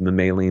with these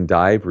mammalian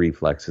dive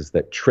reflexes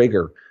that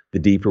trigger the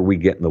deeper we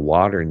get in the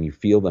water, and you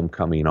feel them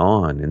coming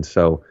on. And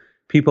so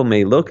people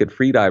may look at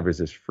freedivers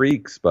as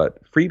freaks, but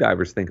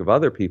freedivers think of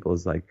other people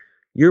as like,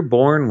 you're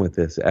born with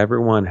this.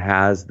 Everyone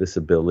has this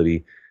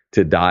ability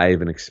to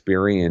dive and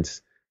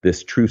experience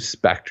this true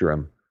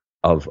spectrum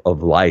of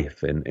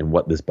life and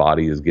what this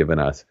body has given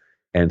us.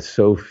 And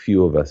so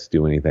few of us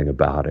do anything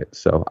about it.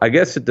 So I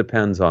guess it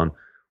depends on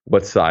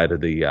what side of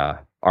the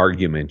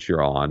argument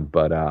you're on,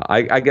 but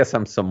I guess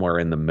I'm somewhere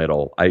in the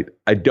middle.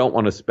 I don't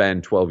want to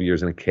spend 12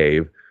 years in a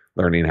cave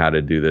learning how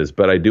to do this,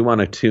 but I do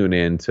want to tune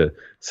in to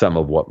some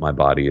of what my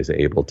body is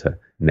able to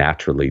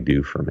naturally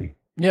do for me.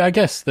 Yeah, I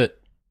guess that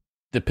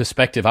the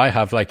perspective I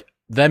have, like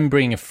them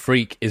being a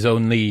freak is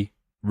only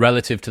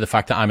relative to the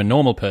fact that I'm a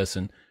normal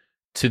person.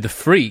 To the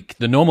freak,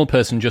 the normal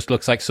person just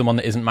looks like someone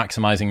that isn't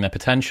maximizing their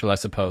potential, I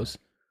suppose.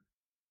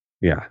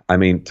 Yeah. I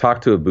mean,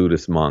 talk to a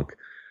Buddhist monk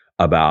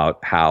about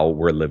how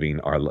we're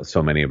living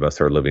so many of us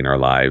are living our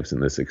lives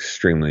in this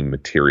extremely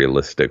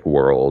materialistic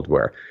world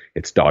where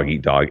it's dog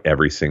eat dog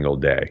every single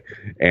day.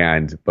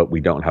 But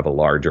we don't have a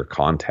larger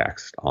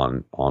context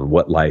on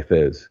what life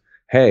is.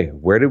 Hey,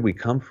 where did we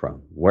come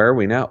from? Where are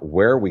we now?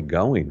 Where are we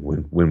going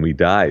when we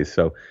die?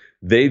 So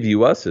they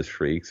view us as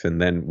freaks,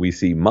 and then we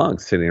see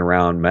monks sitting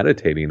around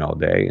meditating all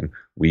day, and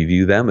we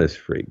view them as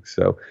freaks.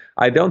 So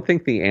I don't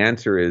think the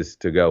answer is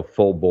to go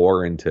full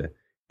bore into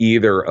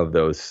either of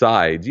those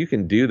sides. You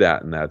can do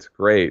that, and that's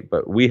great,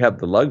 but we have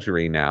the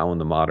luxury now in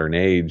the modern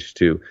age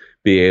to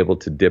be able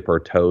to dip our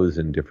toes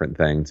in different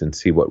things and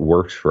see what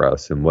works for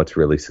us and what's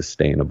really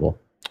sustainable.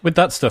 With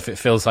that stuff, it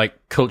feels like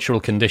cultural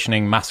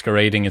conditioning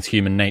masquerading as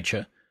human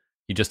nature.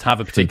 You just have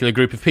a particular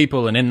group of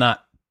people, and in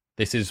that,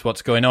 this is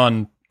what's going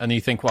on. And you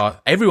think,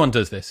 well, everyone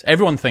does this.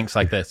 Everyone thinks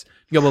like this.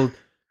 You go, well,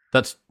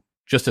 that's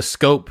just a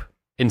scope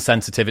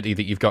insensitivity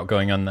that you've got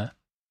going on there.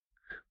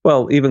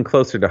 Well, even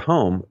closer to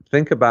home,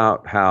 think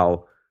about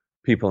how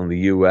people in the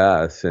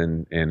U.S.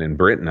 and in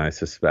Britain, I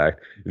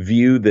suspect,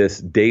 view this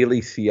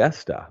daily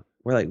siesta.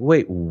 We're like,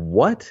 wait,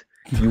 what?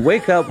 You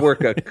wake up,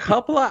 work a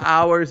couple of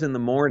hours in the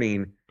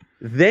morning,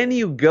 then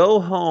you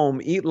go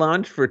home, eat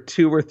lunch for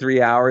 2 or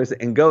 3 hours,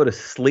 and go to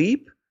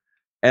sleep,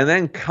 and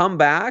then come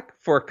back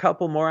for a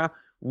couple more hours.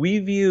 We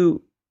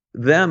view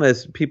them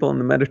as people in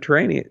the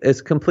Mediterranean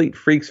as complete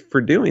freaks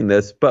for doing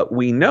this. But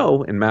we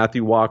know in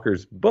Matthew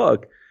Walker's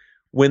book,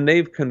 when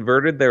they've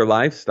converted their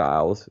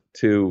lifestyles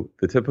to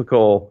the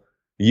typical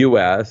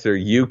US or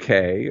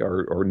UK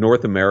or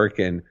North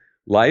American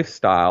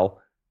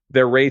lifestyle,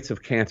 their rates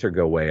of cancer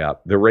go way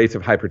up. The rates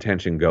of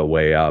hypertension go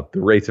way up.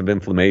 The rates of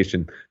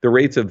inflammation, the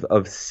rates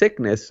of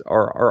sickness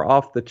are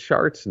off the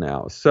charts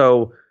now.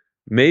 So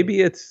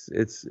maybe it's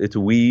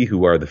we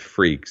who are the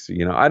freaks.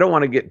 I don't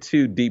want to get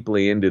too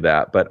deeply into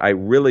that, but I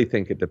really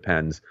think it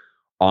depends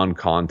on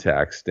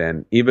context.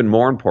 And even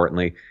more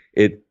importantly,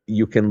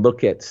 you can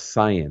look at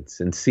science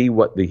and see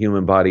what the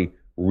human body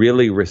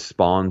really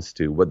responds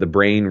to, what the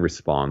brain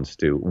responds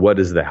to, what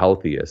is the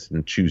healthiest,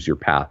 and choose your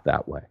path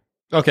that way.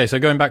 Okay, so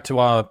going back to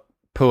our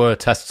poor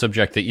test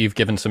subject that you've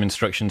given some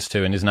instructions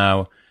to and is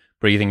now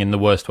breathing in the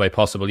worst way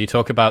possible. You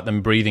talk about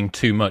them breathing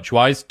too much.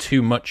 Why is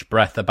too much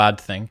breath a bad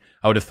thing?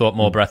 I would have thought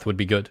more breath would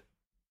be good.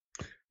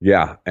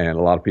 Yeah, and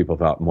a lot of people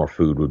thought more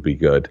food would be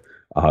good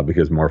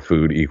because more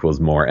food equals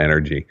more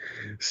energy.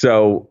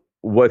 So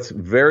what's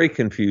very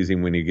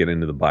confusing when you get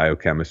into the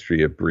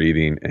biochemistry of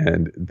breathing,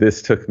 and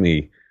this took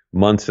me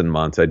months and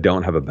months. I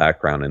don't have a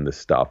background in this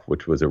stuff,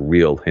 which was a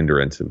real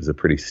hindrance. It was a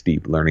pretty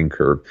steep learning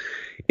curve,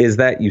 is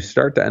that you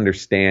start to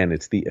understand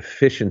it's the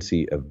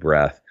efficiency of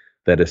breath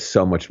that is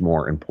so much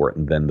more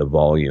important than the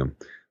volume.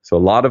 So a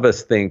lot of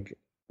us think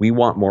we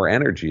want more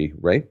energy,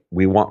 right?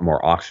 We want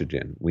more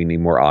oxygen. We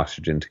need more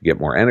oxygen to get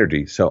more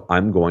energy. So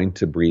I'm going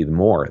to breathe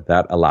more.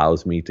 That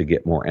allows me to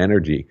get more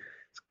energy.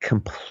 It's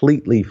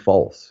completely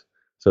false.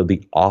 So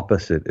the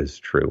opposite is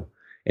true.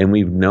 And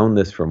we've known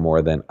this for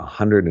more than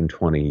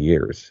 120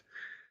 years,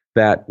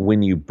 that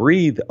when you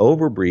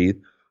overbreathe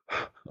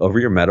over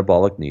your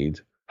metabolic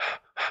needs,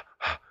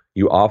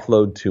 you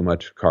offload too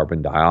much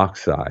carbon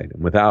dioxide.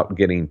 And without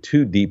getting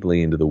too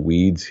deeply into the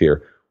weeds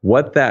here,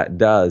 what that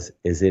does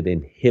is it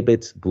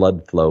inhibits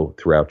blood flow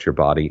throughout your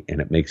body,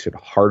 and it makes it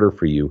harder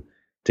for you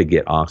to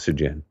get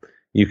oxygen.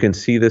 You can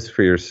see this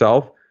for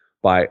yourself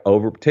by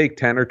take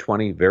 10 or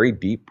 20 very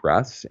deep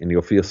breaths, and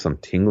you'll feel some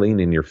tingling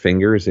in your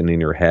fingers and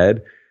in your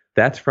head.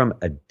 That's from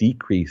a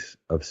decrease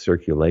of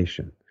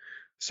circulation.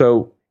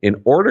 So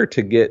in order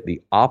to get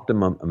the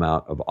optimum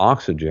amount of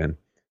oxygen,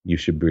 you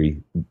should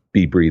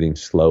be breathing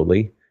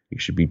slowly. You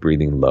should be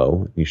breathing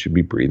low. You should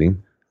be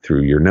breathing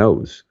through your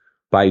nose.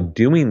 By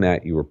doing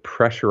that, you are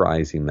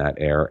pressurizing that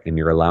air, and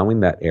you're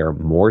allowing that air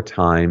more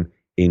time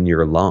in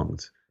your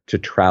lungs to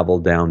travel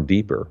down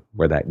deeper,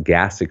 where that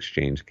gas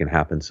exchange can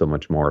happen so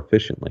much more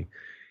efficiently.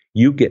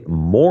 You get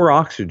more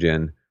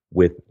oxygen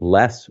with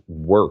less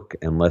work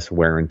and less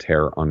wear and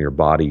tear on your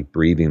body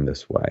breathing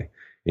this way.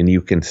 And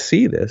you can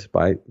see this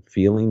by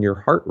feeling your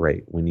heart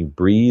rate when you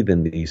breathe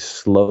in these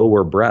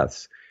slower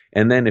breaths.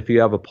 And then if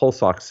you have a pulse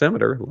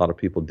oximeter, a lot of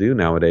people do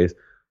nowadays,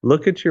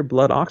 look at your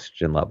blood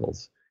oxygen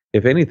levels.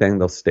 If anything,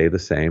 they'll stay the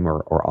same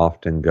or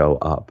often go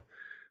up.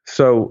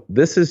 So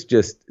this is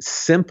just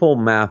simple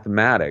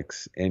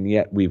mathematics, and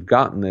yet we've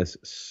gotten this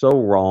so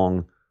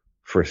wrong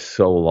for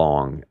so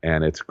long.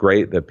 And it's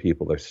great that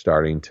people are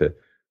starting to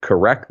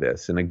correct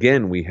this. And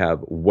again, we have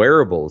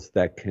wearables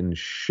that can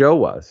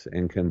show us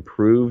and can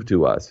prove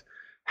to us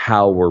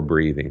how we're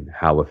breathing,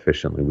 how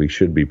efficiently we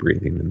should be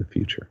breathing in the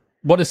future.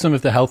 What are some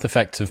of the health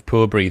effects of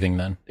poor breathing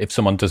then, if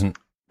someone doesn't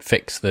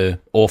fix the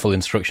awful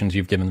instructions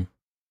you've given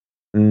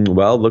them?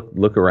 Well,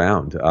 look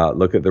around.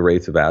 Look at the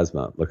rates of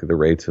asthma. Look at the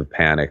rates of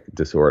panic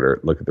disorder.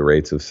 Look at the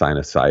rates of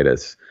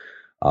sinusitis,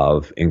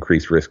 of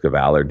increased risk of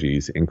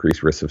allergies,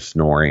 increased risk of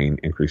snoring,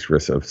 increased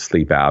risk of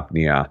sleep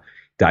apnea.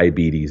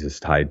 Diabetes is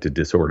tied to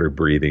disordered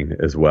breathing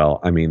as well.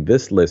 I mean,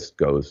 this list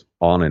goes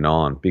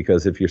on,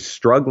 because if you're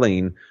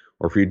struggling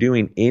or if you're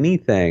doing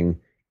anything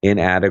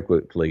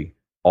inadequately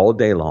all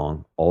day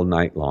long, all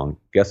night long,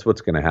 guess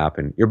what's going to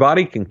happen? Your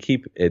body can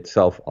keep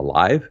itself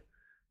alive.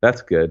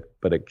 That's good,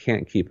 but it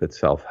can't keep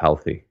itself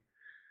healthy.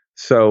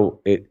 So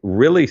it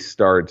really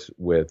starts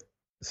with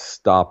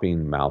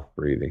stopping mouth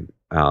breathing.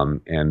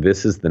 And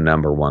this is the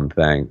number one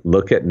thing.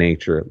 Look at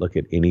nature. Look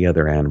at any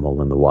other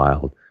animal in the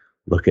wild.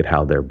 Look at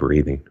how they're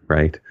breathing,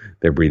 right?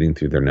 They're breathing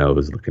through their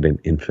nose. Look at an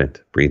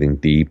infant breathing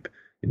deep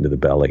into the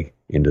belly,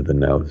 into the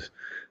nose.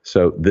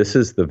 So this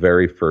is the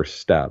very first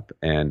step.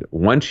 And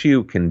once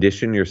you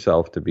condition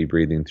yourself to be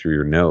breathing through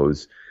your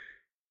nose,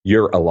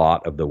 you're a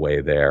lot of the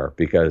way there,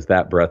 because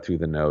that breath through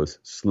the nose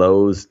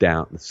slows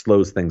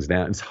things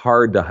down. It's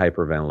hard to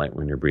hyperventilate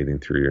when you're breathing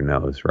through your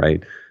nose,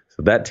 right?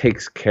 So that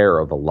takes care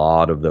of a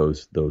lot of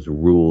those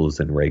rules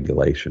and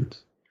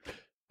regulations.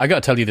 I got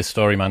to tell you this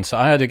story, man. So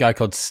I had a guy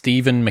called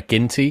Stephen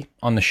McGinty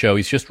on the show.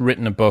 He's just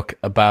written a book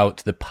about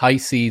the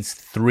Pisces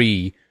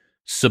 3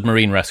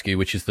 submarine rescue,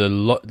 which is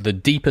the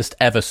deepest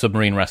ever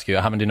submarine rescue.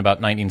 It happened in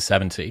about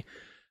 1970.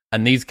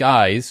 And these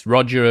guys,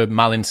 Roger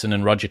Mallinson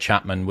and Roger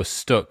Chapman, were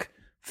stuck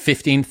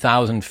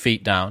 15,000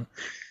 feet down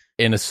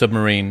in a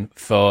submarine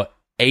for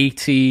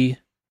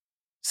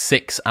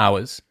 86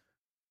 hours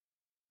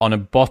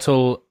on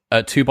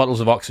two bottles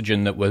of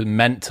oxygen that were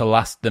meant to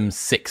last them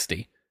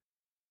 60.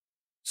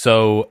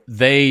 So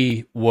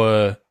they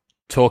were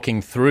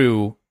talking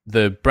through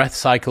the breath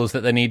cycles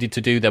that they needed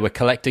to do. They were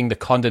collecting the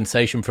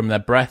condensation from their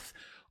breath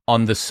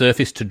on the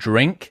surface to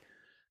drink.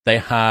 They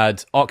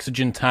had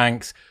oxygen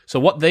tanks. So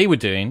what they were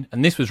doing,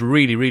 and this was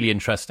really, really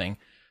interesting,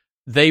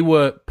 they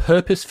were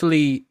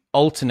purposefully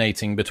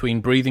alternating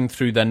between breathing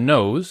through their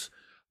nose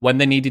when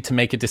they needed to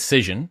make a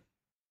decision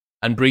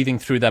and breathing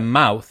through their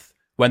mouth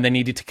when they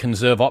needed to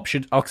conserve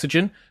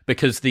oxygen,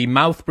 because the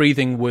mouth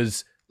breathing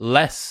was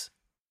less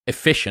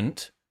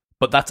efficient,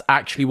 but that's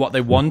actually what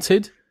they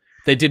wanted.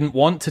 They didn't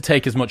want to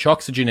take as much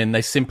oxygen in.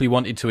 They simply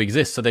wanted to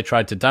exist. So they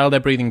tried to dial their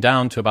breathing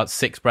down to about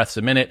 6 breaths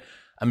a minute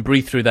and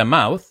breathe through their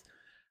mouth.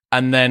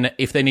 And then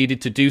if they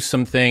needed to do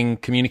something,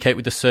 communicate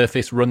with the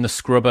surface, run the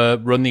scrubber,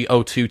 run the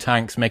O2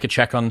 tanks, make a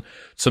check on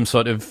some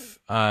sort of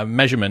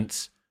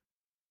measurements,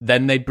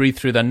 then they'd breathe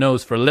through their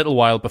nose for a little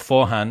while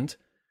beforehand.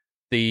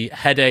 The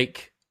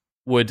headache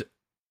would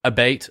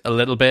abate a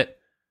little bit.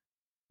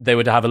 They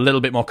would have a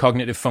little bit more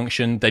cognitive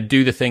function. They'd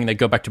do the thing. They'd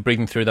go back to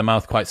breathing through their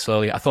mouth quite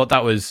slowly. I thought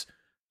that was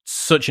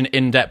such an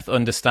in-depth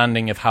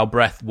understanding of how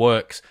breath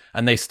works.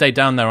 And they stayed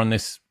down there on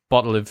this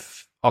bottle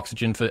of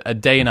oxygen for a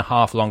day and a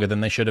half longer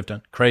than they should have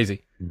done.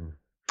 Crazy.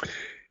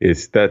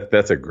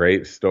 That's a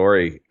great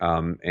story.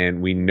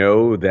 And we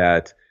know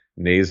that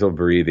nasal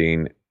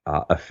breathing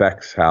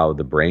affects how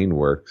the brain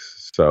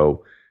works.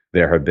 So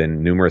there have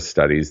been numerous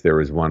studies. There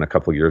was one a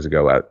couple of years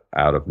ago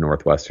out of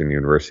Northwestern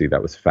University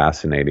that was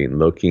fascinating,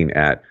 looking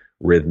at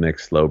rhythmic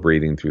slow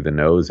breathing through the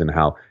nose and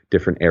how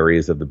different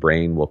areas of the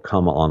brain will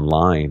come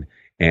online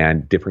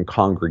and different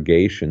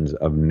congregations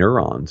of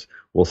neurons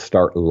will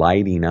start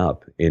lighting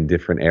up in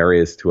different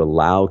areas to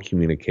allow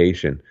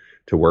communication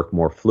to work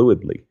more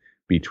fluidly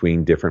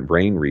between different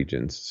brain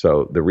regions.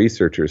 So the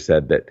researchers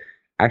said that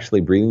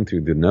actually breathing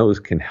through the nose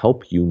can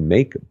help you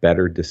make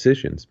better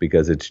decisions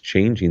because it's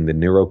changing the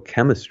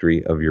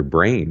neurochemistry of your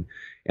brain.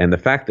 And the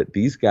fact that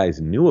these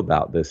guys knew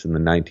about this in the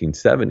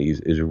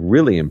 1970s is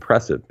really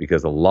impressive,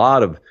 because a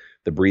lot of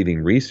the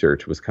breathing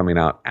research was coming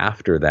out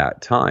after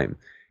that time.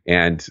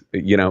 And,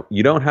 you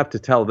don't have to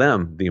tell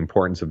them the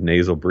importance of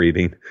nasal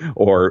breathing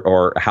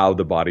or how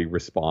the body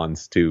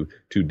responds to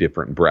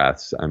different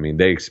breaths. I mean,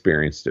 they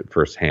experienced it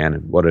firsthand,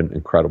 and what an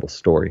incredible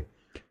story.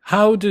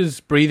 How does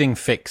breathing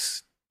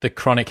fix the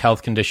chronic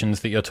health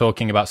conditions that you're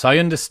talking about? So I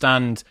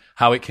understand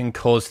how it can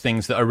cause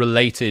things that are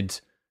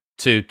related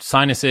to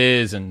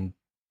sinuses and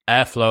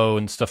airflow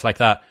and stuff like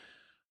that.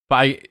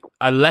 But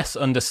I less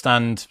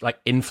understand like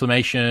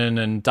inflammation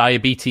and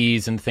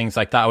diabetes and things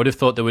like that. I would have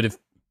thought there would have,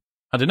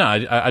 I don't know,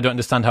 I don't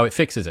understand how it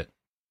fixes it.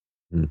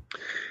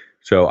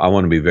 So I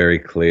want to be very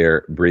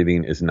clear.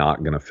 Breathing is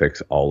not going to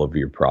fix all of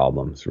your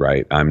problems,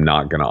 right? I'm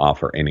not going to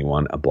offer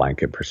anyone a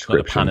blanket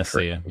prescription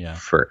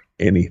for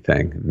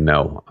anything.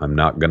 No, I'm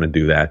not going to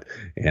do that.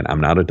 And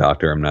I'm not a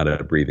doctor. I'm not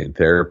a breathing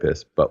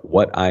therapist. But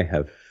what I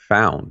have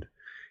found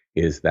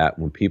is that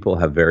when people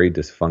have very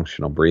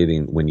dysfunctional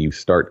breathing, when you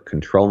start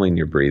controlling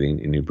your breathing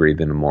and you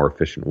breathe in a more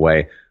efficient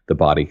way, the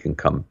body can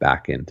come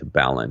back into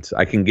balance.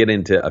 I can get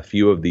into a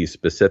few of these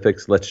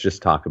specifics. Let's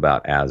just talk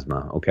about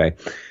asthma, okay?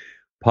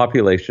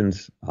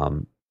 Populations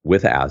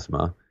with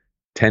asthma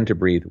tend to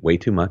breathe way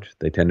too much.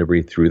 They tend to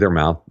breathe through their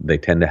mouth. They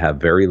tend to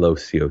have very low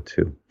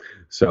CO2.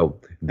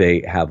 So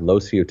they have low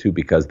CO2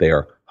 because they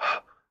are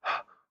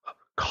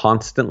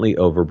constantly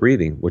over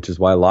breathing, which is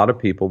why a lot of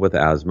people with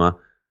asthma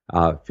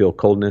feel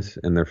coldness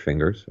in their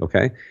fingers,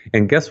 okay?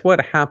 And guess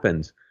what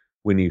happens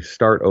when you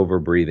start over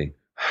breathing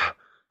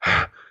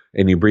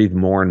and you breathe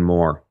more and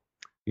more?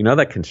 You know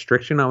that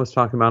constriction I was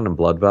talking about in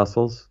blood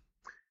vessels?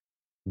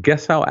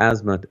 Guess how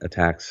asthma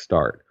attacks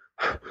start?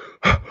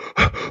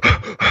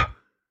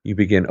 You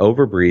begin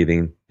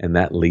overbreathing, and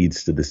that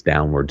leads to this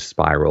downward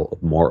spiral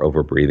of more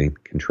overbreathing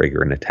can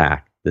trigger an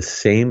attack. The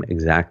same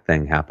exact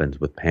thing happens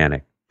with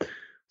panic.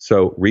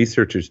 So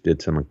researchers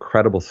did some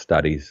incredible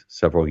studies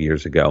several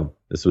years ago.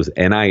 This was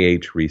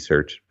NIH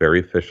research,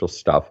 very official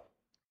stuff,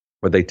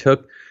 where they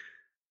took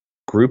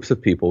groups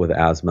of people with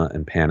asthma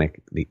and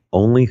panic. The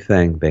only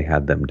thing they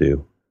had them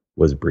do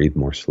was breathe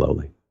more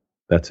slowly.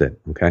 That's it,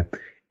 okay?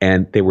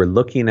 And they were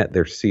looking at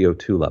their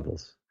CO2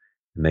 levels.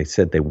 And they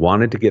said they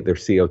wanted to get their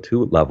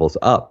CO2 levels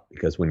up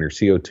because when your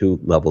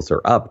CO2 levels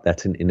are up,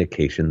 that's an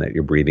indication that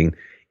you're breathing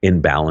in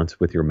balance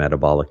with your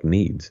metabolic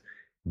needs.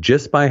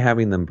 Just by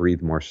having them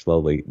breathe more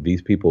slowly,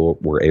 these people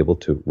were able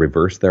to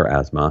reverse their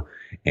asthma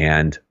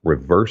and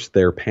reverse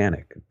their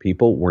panic.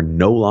 People were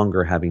no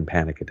longer having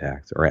panic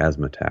attacks or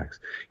asthma attacks.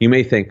 You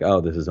may think,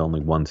 oh, this is only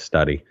one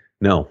study.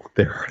 No,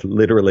 there are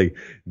literally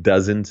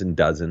dozens and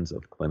dozens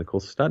of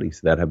clinical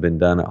studies that have been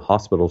done at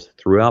hospitals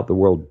throughout the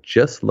world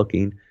just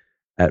looking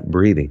at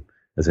breathing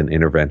as an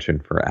intervention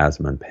for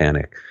asthma and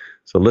panic.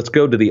 So let's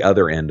go to the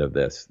other end of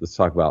this. Let's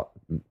talk about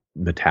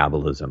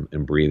metabolism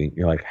and breathing.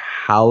 You're like,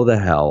 how the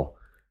hell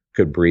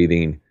could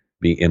breathing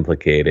be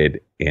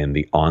implicated in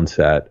the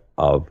onset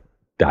of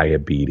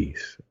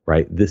diabetes,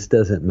 right? This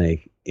doesn't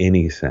make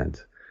any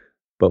sense.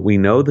 But we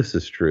know this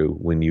is true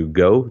when you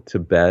go to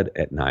bed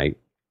at night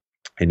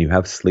and you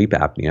have sleep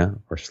apnea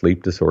or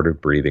sleep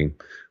disordered breathing.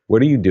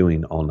 What are you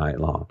doing all night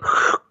long?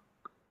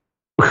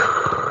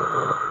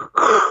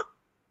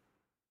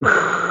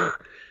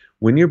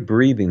 When you're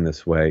breathing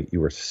this way,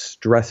 you are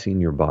stressing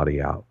your body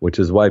out, which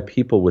is why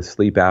people with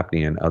sleep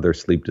apnea and other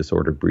sleep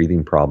disordered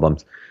breathing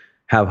problems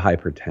have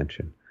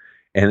hypertension.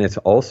 And it's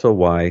also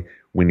why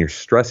when you're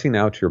stressing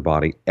out your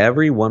body,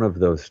 every one of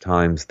those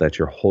times that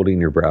you're holding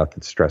your breath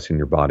and stressing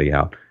your body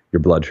out, your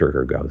blood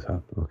sugar goes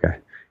up, okay?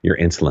 Your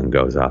insulin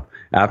goes up.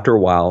 After a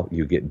while,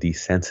 you get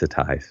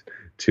desensitized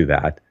to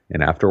that.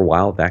 And after a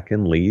while, that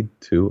can lead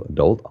to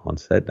adult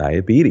onset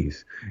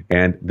diabetes.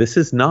 And this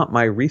is not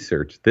my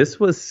research. This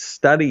was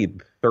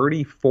studied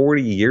 30,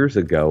 40 years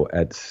ago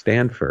at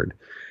Stanford.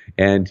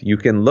 And you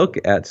can look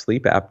at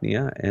sleep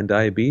apnea and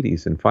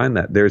diabetes and find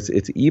that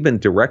it's even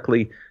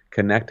directly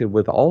connected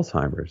with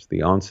Alzheimer's,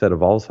 the onset of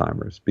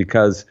Alzheimer's,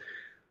 because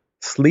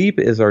sleep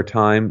is our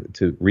time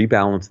to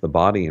rebalance the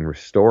body and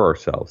restore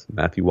ourselves.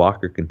 Matthew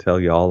Walker can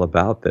tell you all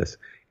about this.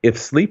 If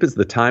sleep is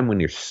the time when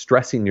you're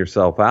stressing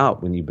yourself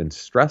out, when you've been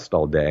stressed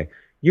all day,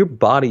 your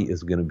body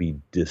is going to be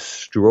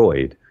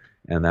destroyed.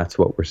 And that's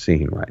what we're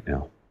seeing right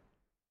now.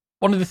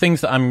 One of the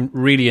things that I'm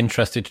really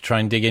interested to try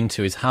and dig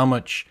into is how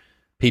much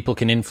people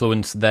can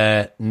influence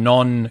their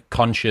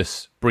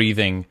non-conscious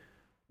breathing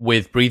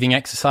with breathing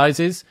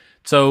exercises.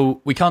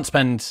 So we can't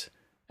spend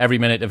every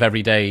minute of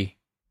every day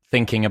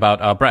thinking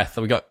about our breath.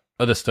 We've got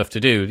other stuff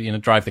to do,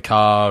 drive the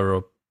car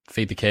or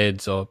feed the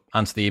kids or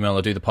answer the email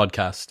or do the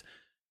podcast.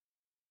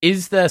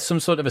 Is there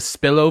some sort of a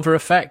spillover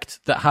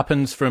effect that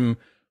happens from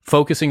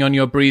focusing on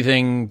your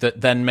breathing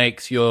that then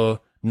makes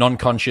your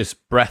non-conscious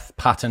breath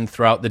pattern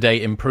throughout the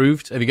day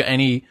improved? Have you got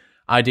any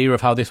idea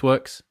of how this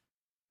works?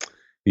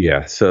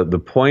 Yeah, so the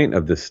point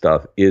of this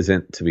stuff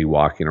isn't to be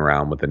walking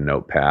around with a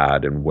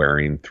notepad and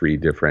wearing 3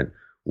 different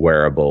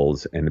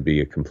wearables and to be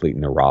a complete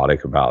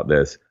neurotic about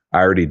this. I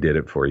already did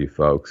it for you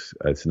folks.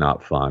 It's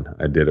not fun.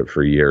 I did it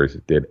for years.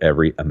 Did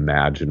every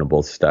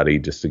imaginable study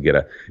just to get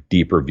a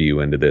deeper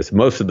view into this.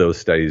 Most of those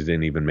studies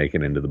didn't even make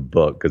it into the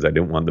book because I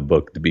didn't want the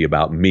book to be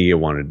about me. I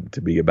wanted it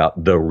to be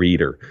about the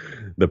reader,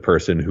 the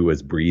person who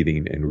is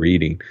breathing and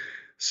reading.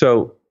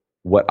 So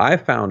what I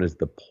found is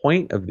the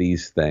point of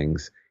these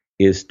things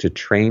is to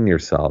train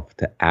yourself,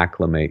 to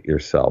acclimate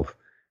yourself,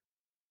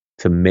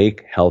 to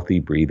make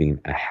healthy breathing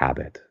a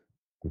habit,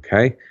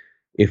 okay?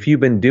 If you've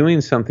been doing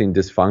something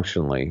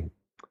dysfunctionally,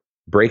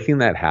 breaking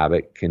that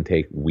habit can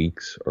take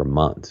weeks or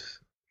months.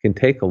 It can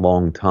take a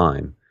long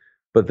time.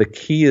 But the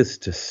key is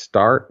to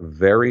start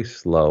very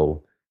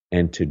slow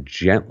and to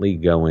gently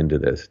go into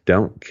this.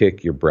 Don't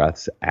kick your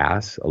breath's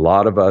ass. A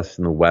lot of us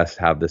in the West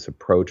have this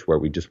approach where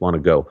we just want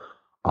to go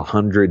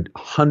 100%,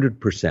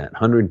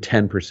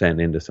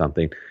 110% into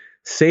something.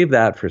 Save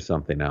that for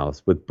something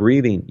else. With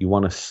breathing, you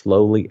want to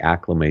slowly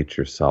acclimate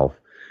yourself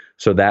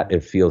so that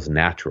it feels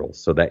natural,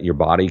 so that your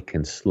body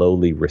can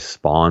slowly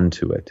respond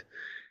to it.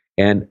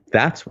 And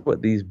that's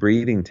what these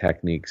breathing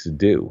techniques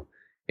do.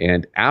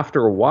 And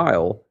after a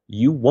while,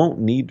 you won't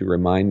need to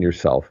remind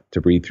yourself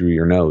to breathe through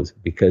your nose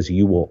because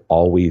you will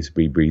always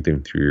be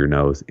breathing through your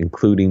nose,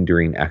 including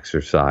during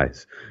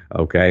exercise.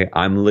 Okay?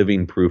 I'm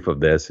living proof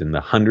of this, and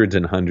the hundreds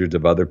and hundreds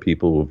of other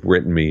people who've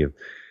written me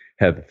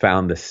have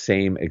found the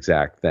same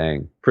exact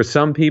thing. For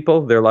some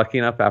people, they're lucky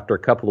enough after a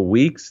couple of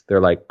weeks, they're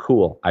like,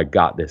 cool, I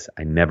got this.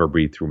 I never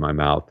breathe through my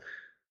mouth.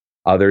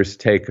 Others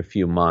take a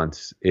few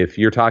months. If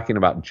you're talking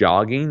about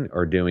jogging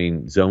or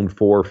doing zone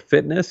 4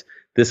 fitness,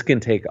 this can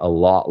take a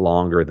lot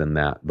longer than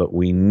that. But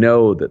we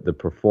know that the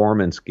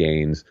performance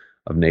gains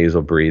of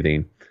nasal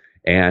breathing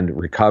and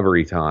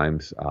recovery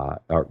times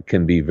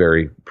can be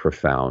very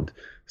profound.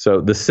 So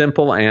the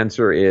simple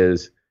answer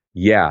is,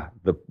 yeah,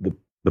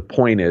 the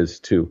point is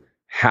to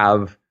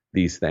have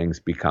these things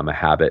become a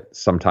habit.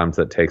 Sometimes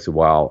that takes a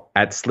while.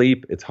 At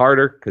sleep, it's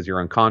harder because you're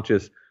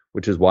unconscious,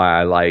 which is why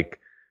I like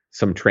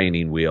some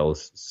training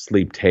wheels,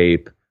 sleep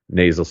tape,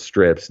 nasal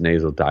strips,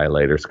 nasal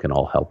dilators can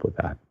all help with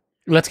that.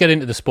 Let's get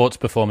into the sports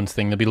performance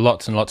thing. There'll be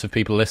lots and lots of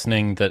people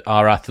listening that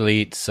are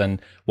athletes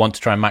and want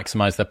to try and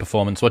maximize their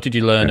performance. What did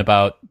you learn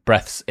about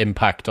breath's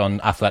impact on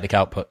athletic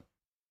output?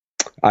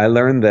 I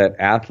learned that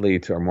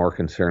athletes are more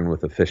concerned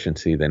with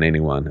efficiency than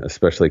anyone,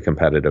 especially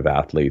competitive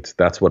athletes.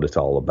 That's what it's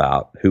all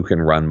about. Who can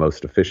run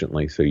most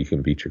efficiently so you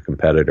can beat your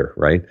competitor,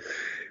 right?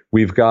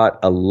 We've got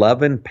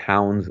 11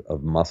 pounds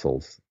of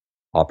muscles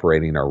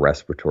operating our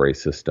respiratory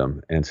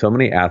system. And so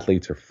many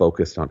athletes are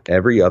focused on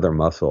every other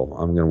muscle.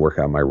 I'm going to work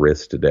out my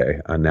wrist today.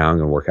 And now I'm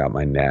going to work out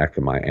my neck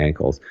and my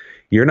ankles.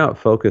 You're not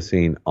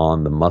focusing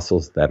on the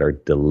muscles that are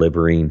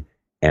delivering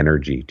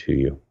energy to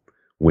you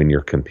when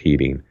you're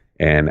competing.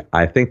 And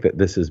I think that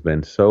this has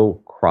been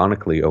so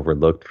chronically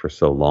overlooked for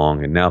so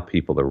long. And now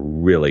people are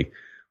really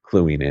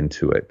cluing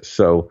into it.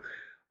 So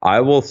I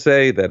will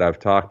say that I've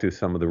talked to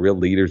some of the real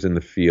leaders in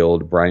the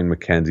field. Brian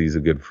McKenzie's a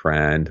good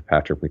friend.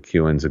 Patrick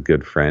McEwen's a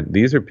good friend.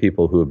 These are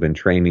people who have been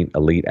training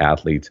elite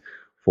athletes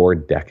for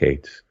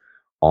decades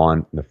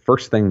on the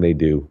first thing they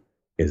do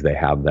is they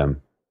have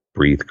them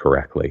breathe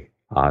correctly.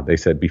 They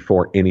said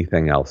before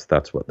anything else,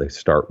 that's what they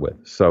start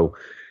with. So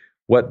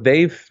what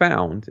they've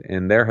found,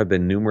 and there have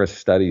been numerous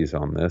studies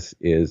on this,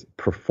 is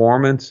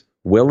performance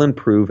will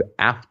improve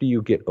after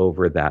you get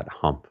over that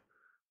hump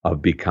of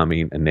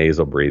becoming a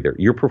nasal breather.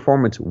 Your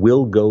performance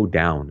will go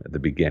down at the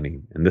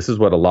beginning. And this is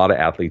what a lot of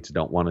athletes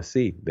don't want to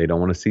see. They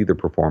don't want to see their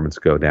performance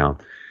go down.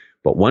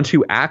 But once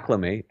you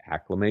acclimate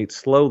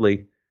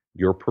slowly,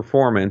 your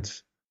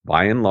performance,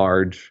 by and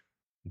large,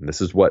 and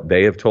this is what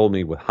they have told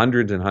me with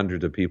hundreds and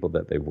hundreds of people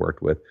that they've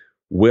worked with,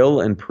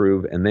 will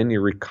improve. And then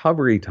your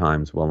recovery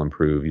times will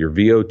improve. Your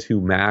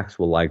VO2 max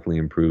will likely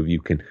improve. You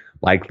can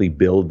likely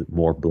build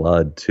more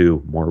blood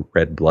too, more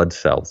red blood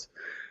cells.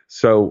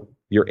 So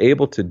you're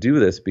able to do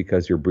this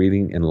because you're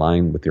breathing in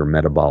line with your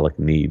metabolic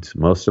needs.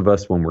 Most of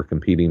us, when we're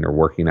competing or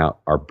working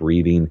out, are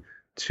breathing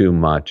too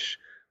much.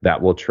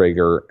 That will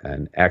trigger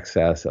an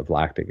excess of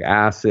lactic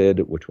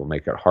acid, which will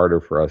make it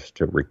harder for us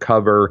to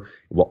recover.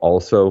 It will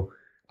also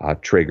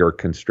trigger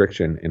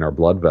constriction in our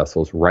blood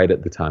vessels right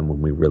at the time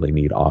when we really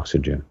need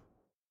oxygen.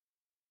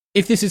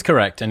 If this is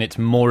correct and it's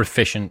more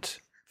efficient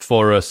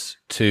for us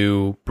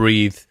to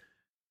breathe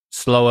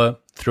slower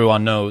through our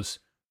nose,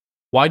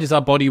 why does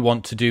our body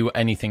want to do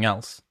anything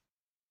else?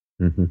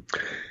 Mm-hmm.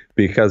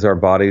 Because our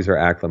bodies are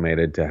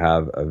acclimated to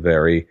have a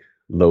very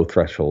low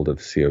threshold of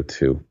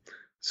CO2.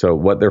 So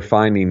what they're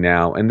finding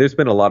now, and there's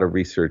been a lot of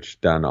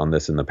research done on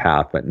this in the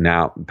past, but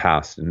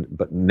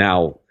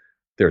now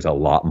there's a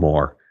lot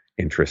more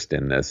interest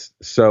in this.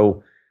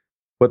 So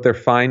what they're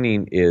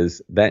finding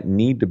is that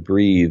need to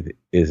breathe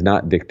is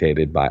not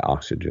dictated by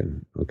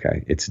oxygen.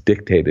 Okay, it's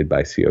dictated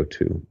by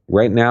CO2.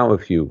 Right now,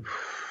 if you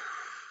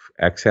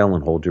exhale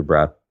and hold your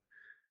breath,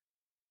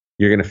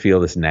 you're going to feel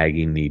this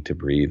nagging need to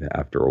breathe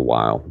after a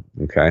while,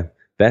 okay?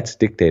 That's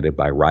dictated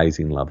by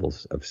rising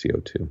levels of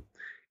CO2.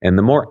 And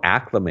the more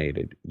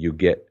acclimated you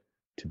get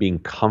to being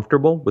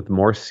comfortable with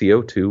more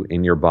CO2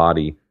 in your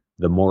body,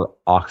 the more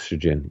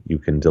oxygen you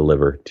can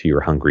deliver to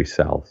your hungry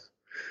cells.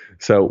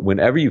 So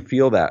whenever you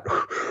feel that,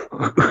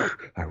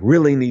 I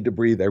really need to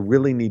breathe,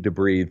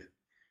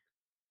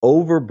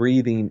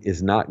 over-breathing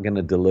is not going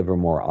to deliver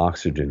more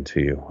oxygen to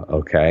you,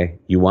 okay?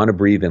 You want to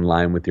breathe in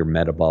line with your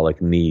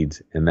metabolic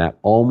needs, and that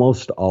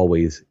almost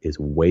always is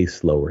way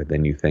slower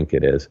than you think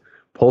it is.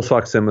 Pulse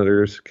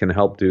oximeters can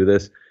help do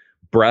this.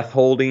 Breath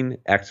holding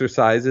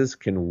exercises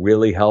can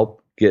really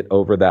help get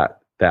over that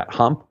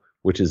hump,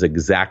 which is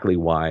exactly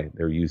why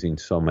they're using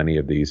so many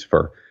of these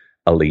for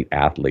elite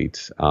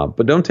athletes.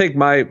 But don't take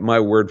my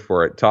word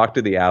for it. Talk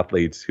to the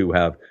athletes who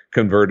have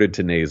converted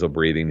to nasal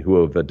breathing,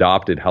 who have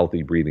adopted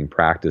healthy breathing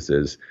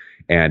practices.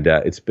 And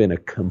it's been a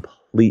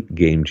complete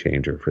game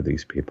changer for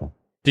these people.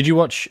 Did you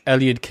watch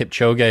Eliud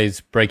Kipchoge's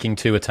Breaking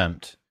 2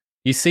 attempt?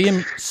 You see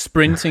him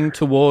sprinting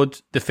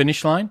toward the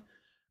finish line,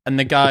 and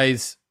the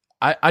guys,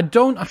 I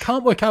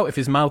can't work out if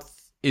his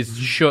mouth is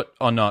shut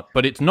or not,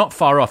 but it's not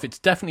far off. It's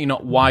definitely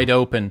not wide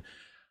open.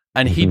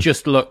 And he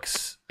just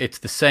looks, it's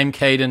the same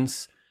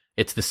cadence.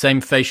 It's the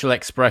same facial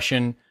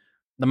expression.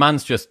 The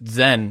man's just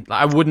zen.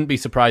 I wouldn't be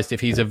surprised if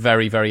he's a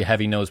very, very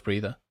heavy nose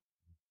breather.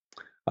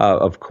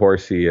 Of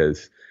course he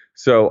is.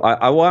 So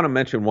I want to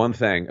mention one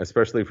thing,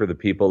 especially for the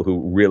people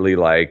who really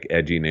like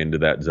edging into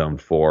that zone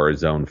 4,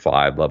 zone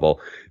 5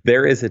 level.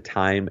 There is a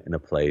time and a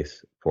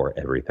place for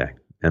everything.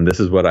 And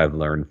this is what I've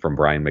learned from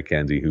Brian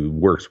McKenzie, who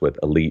works with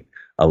elite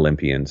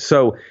Olympians.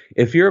 So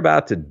if you're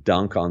about to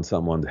dunk on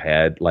someone's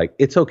head, like,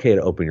 it's okay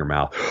to open your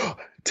mouth.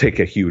 take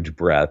a huge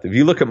breath. If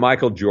you look at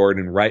Michael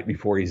Jordan right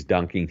before he's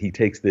dunking, he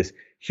takes this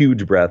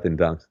huge breath and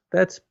dunks.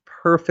 That's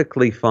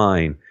perfectly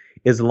fine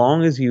as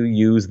long as you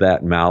use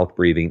that mouth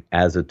breathing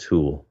as a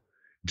tool.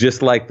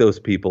 Just like those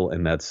people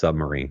in that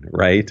submarine,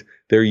 right?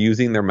 They're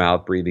using their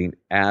mouth breathing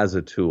as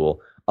a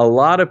tool. A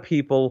lot of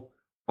people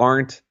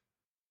aren't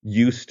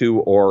used to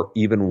or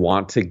even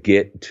want to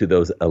get to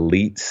those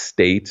elite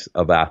states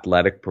of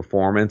athletic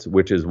performance,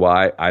 which is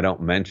why I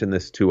don't mention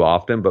this too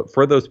often. But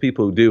for those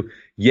people who do,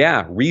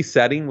 yeah,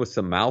 resetting with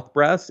some mouth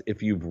breaths,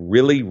 if you've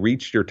really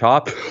reached your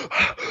top,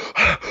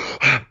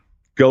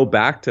 go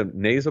back to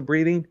nasal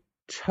breathing,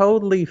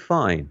 totally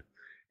fine.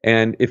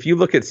 And if you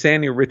look at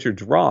Sanya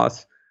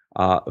Richards-Ross,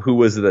 who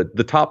was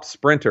the top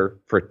sprinter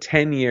for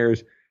 10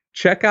 years,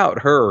 check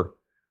out her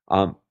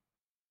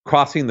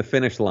crossing the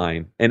finish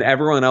line and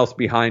everyone else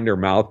behind her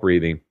mouth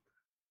breathing,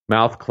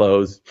 mouth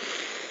closed,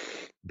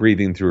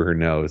 breathing through her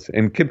nose.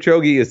 And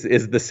Kipchoge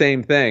is the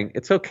same thing.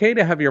 It's okay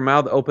to have your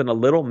mouth open a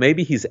little.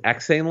 Maybe he's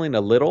exhaling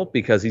a little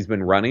because he's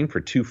been running for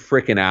 2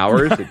 freaking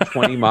hours at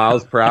 20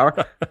 miles per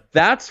hour.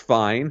 That's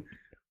fine.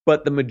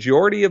 But the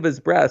majority of his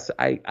breaths,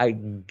 I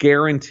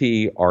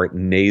guarantee, are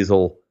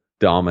nasal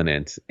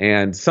dominant.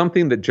 And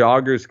something that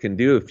joggers can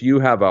do, if you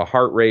have a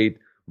heart rate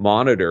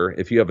monitor,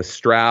 if you have a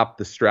strap,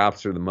 the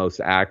straps are the most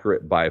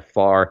accurate by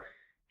far.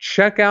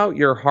 Check out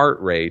your heart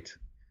rate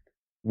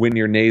when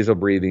you're nasal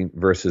breathing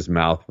versus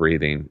mouth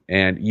breathing,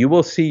 and you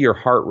will see your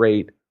heart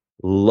rate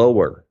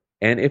lower.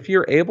 And if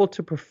you're able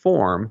to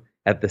perform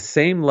at the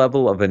same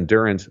level of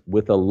endurance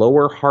with a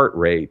lower heart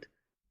rate,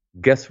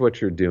 guess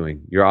what you're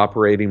doing? You're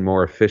operating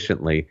more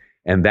efficiently,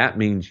 and that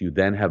means you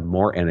then have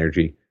more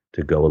energy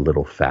to go a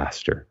little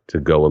faster, to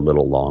go a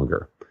little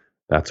longer.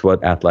 That's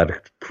what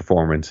athletic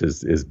performance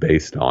is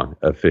based on,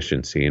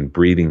 efficiency, and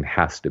breathing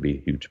has to be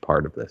a huge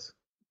part of this.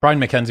 Brian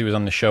McKenzie was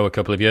on the show a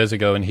couple of years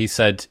ago, and he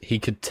said he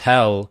could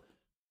tell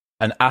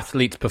an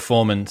athlete's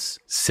performance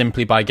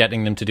simply by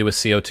getting them to do a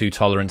CO2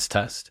 tolerance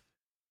test.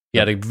 He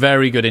had a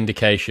very good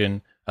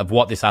indication of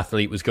what this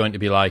athlete was going to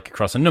be like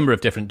across a number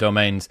of different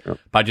domains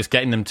by just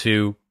getting them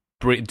to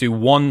do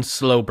one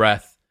slow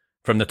breath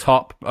from the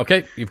top.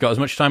 Okay, you've got as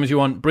much time as you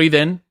want. Breathe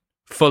in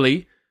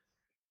fully.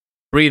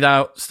 Breathe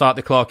out, start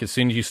the clock. As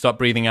soon as you stop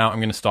breathing out, I'm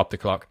going to stop the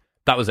clock.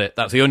 That was it.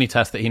 That's the only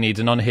test that he needs.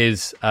 And on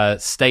his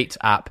State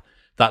app,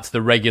 that's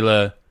the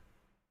regular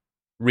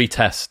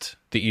retest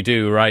that you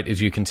do, right,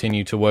 as you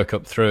continue to work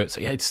up through it.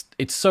 So yeah,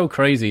 it's so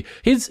crazy.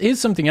 Here's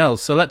something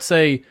else. So let's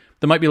say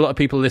there might be a lot of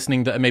people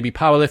listening that are maybe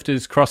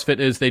powerlifters,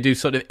 CrossFitters. They do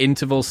sort of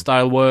interval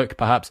style work,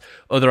 perhaps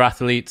other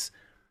athletes.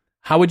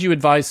 How would you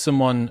advise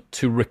someone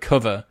to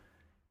recover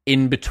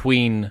in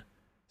between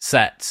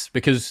sets?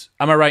 Because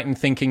am I right in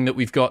thinking that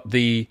we've got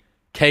the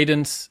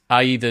cadence,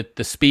 i.e.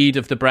 the speed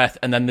of the breath,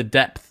 and then the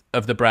depth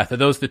of the breath? Are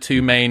those the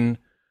two main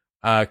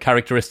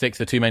characteristics,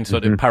 the two main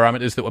sort of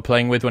parameters that we're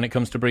playing with when it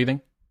comes to breathing?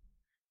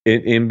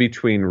 In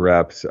between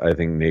reps, I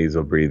think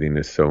nasal breathing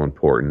is so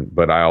important.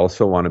 But I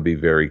also want to be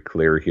very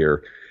clear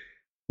here.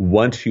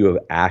 Once you have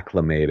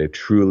acclimated,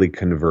 truly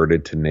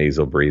converted to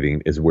nasal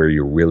breathing is where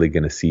you're really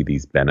going to see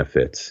these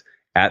benefits.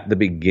 At the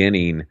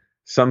beginning,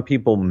 some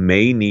people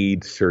may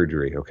need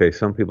surgery. Okay,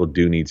 some people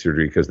do need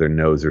surgery because their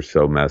nose are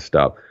so messed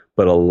up.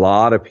 But a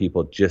lot of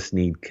people just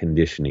need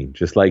conditioning,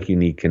 just like you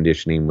need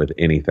conditioning with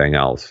anything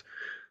else.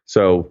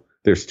 So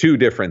there's two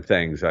different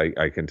things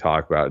I can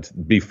talk about.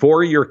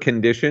 Before you're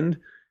conditioned,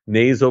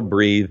 nasal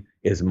breathe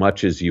as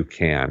much as you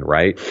can,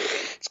 right?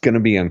 It's going to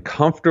be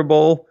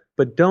uncomfortable,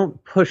 but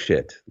don't push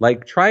it.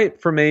 Like try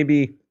it for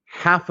maybe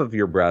half of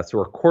your breaths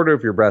or a quarter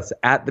of your breaths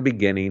at the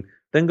beginning,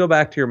 then go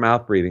back to your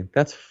mouth breathing.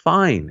 That's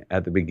fine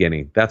at the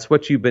beginning. That's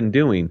what you've been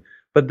doing.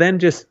 But then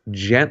just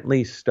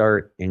gently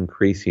start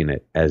increasing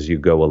it as you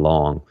go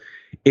along.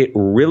 It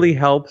really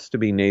helps to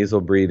be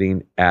nasal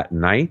breathing at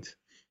night.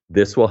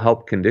 This will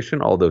help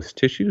condition all those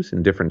tissues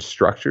and different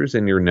structures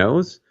in your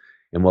nose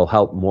and will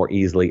help more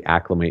easily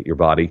acclimate your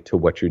body to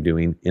what you're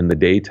doing in the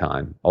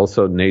daytime.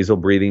 Also, nasal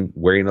breathing,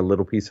 wearing a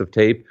little piece of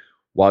tape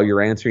while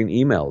you're answering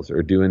emails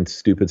or doing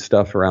stupid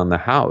stuff around the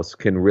house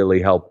can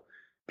really help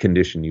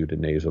condition you to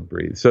nasal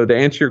breathe. So to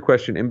answer your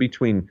question, in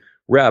between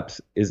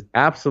reps is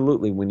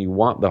absolutely when you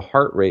want the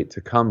heart rate to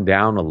come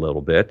down a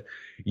little bit,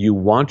 you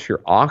want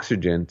your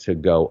oxygen to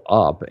go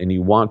up and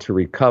you want to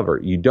recover.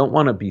 You don't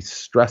want to be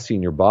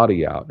stressing your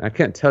body out. I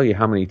can't tell you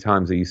how many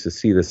times I used to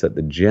see this at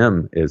the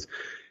gym is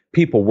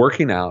people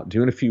working out,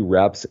 doing a few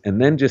reps,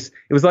 and then just,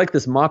 it was like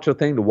this macho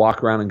thing to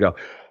walk around and go,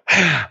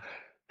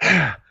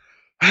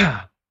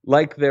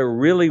 like they're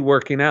really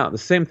working out. The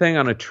same thing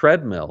on a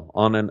treadmill,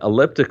 on an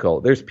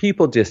elliptical. There's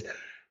people just,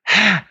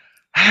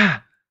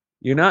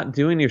 you're not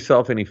doing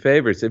yourself any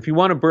favors. If you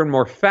want to burn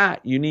more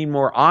fat, you need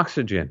more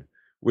oxygen,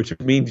 which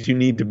means you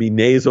need to be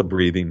nasal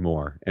breathing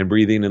more and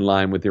breathing in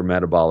line with your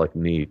metabolic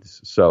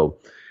needs. So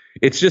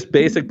it's just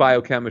basic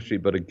biochemistry.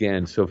 But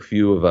again, so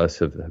few of us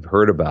have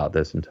heard about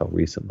this until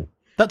recently.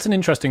 That's an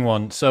interesting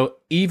one. So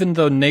even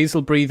though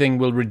nasal breathing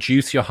will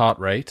reduce your heart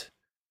rate,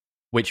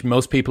 which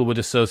most people would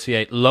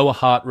associate lower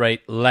heart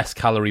rate, less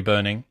calorie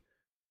burning,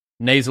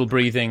 nasal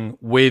breathing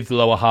with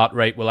lower heart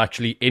rate will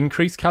actually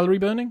increase calorie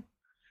burning?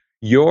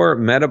 Your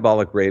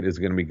metabolic rate is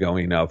going to be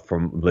going up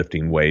from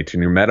lifting weights,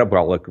 and your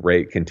metabolic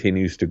rate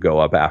continues to go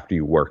up after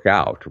you work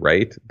out,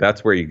 right?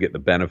 That's where you get the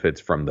benefits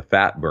from the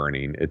fat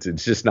burning. It's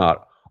just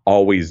not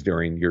always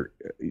during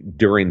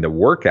the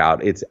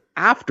workout. It's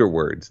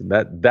afterwards.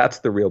 That's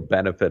the real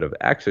benefit of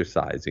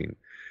exercising.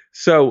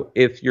 So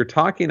if you're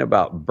talking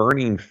about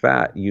burning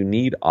fat, you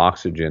need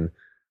oxygen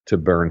to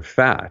burn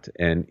fat,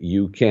 and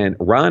you can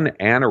run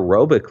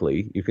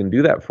anaerobically. You can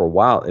do that for a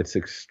while. It's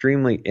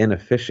extremely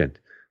inefficient.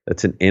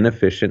 That's an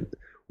inefficient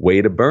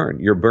way to burn.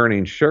 You're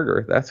burning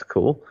sugar, that's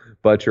cool,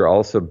 but you're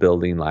also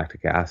building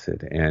lactic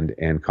acid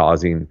and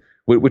causing,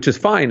 which is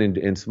fine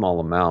in small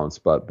amounts,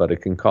 but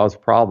it can cause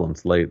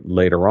problems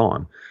later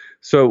on.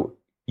 So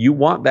you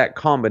want that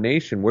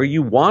combination where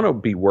you want to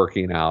be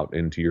working out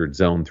into your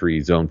zone 3,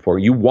 zone 4.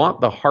 You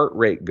want the heart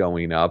rate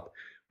going up,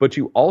 but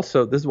you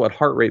also, this is what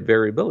heart rate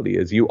variability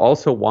is. You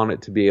also want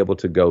it to be able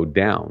to go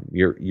down.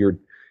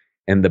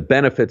 And the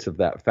benefits of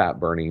that fat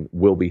burning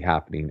will be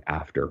happening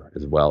after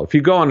as well. If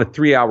you go on a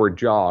 3-hour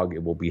jog,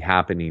 it will be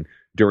happening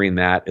during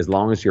that, as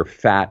long as you're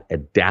fat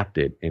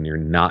adapted and you're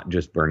not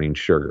just burning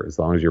sugar, as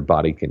long as your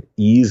body can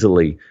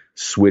easily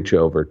switch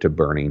over to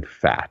burning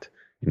fat.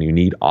 And you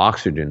need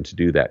oxygen to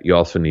do that. You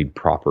also need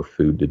proper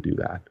food to do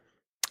that.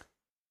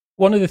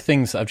 One of the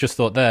things I've just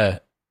thought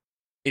there,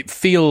 it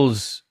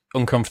feels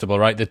uncomfortable,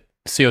 right? The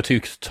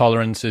CO2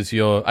 tolerance is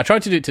I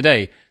tried to do it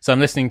today. So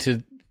I'm listening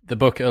to the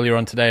book earlier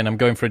on today, and I'm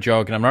going for a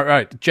jog, and I'm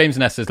right, James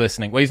Nestor's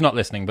listening. Well, he's not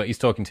listening, but he's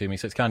talking to me,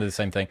 so it's kind of the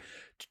same thing.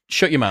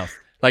 Shut your mouth.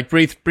 Like,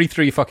 breathe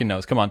through your fucking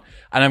nose. Come on.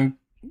 And I'm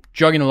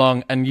jogging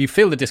along, and you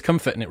feel the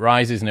discomfort, and it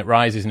rises, and it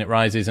rises, and it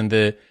rises, and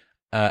the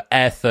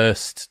air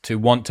thirst to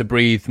want to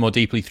breathe more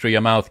deeply through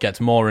your mouth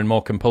gets more and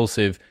more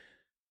compulsive.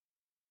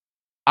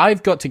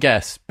 I've got to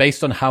guess,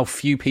 based on how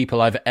few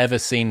people I've ever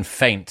seen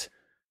faint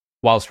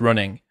whilst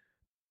running,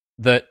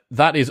 that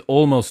is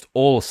almost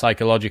all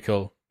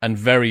psychological and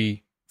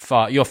very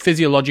far. Your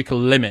physiological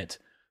limit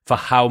for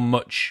how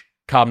much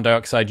carbon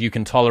dioxide you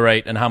can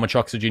tolerate and how much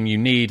oxygen you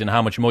need and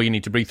how much more you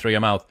need to breathe through your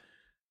mouth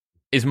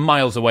is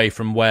miles away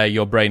from where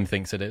your brain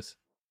thinks it is.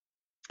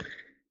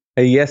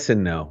 Yes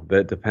and no.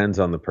 That depends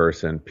on the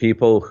person.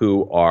 People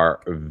who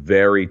are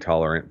very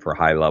tolerant for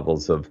high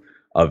levels of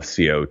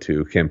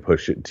CO2 can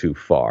push it too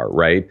far,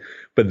 right?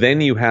 But then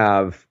you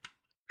have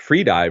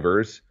free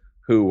divers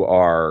who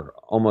are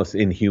almost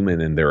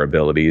inhuman in their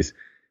abilities.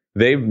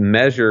 They've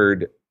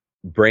measured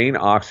brain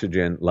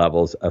oxygen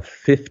levels of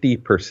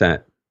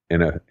 50%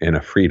 in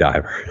a free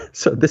diver.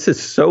 So this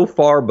is so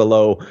far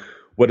below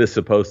what is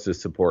supposed to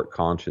support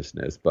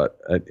consciousness, but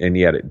and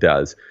yet it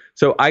does.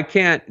 So I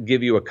can't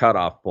give you a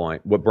cutoff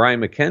point. What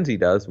Brian McKenzie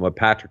does, what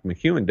Patrick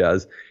McEwen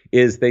does,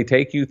 is they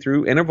take you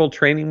through interval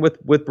training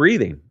with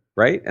breathing,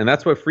 right? And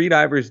that's what free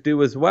divers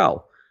do as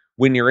well.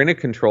 When you're in a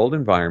controlled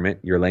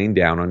environment, you're laying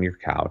down on your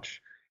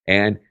couch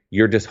and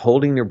you're just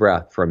holding your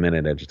breath for a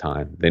minute at a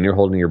time. Then you're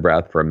holding your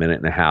breath for a minute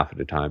and a half at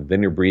a time.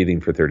 Then you're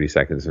breathing for 30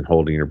 seconds and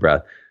holding your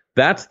breath.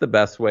 That's the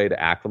best way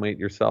to acclimate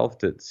yourself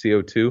to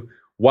CO2.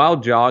 While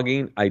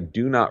jogging, I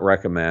do not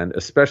recommend,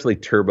 especially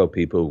turbo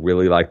people who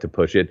really like to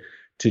push it,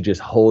 to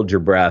just hold your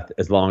breath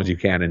as long as you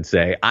can and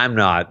say,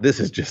 this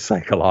is just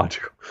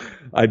psychological.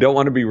 I don't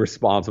want to be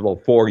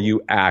responsible for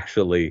you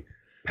actually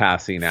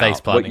passing out.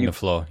 Face planting the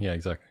floor. Yeah,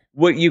 exactly.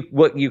 What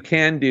you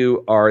can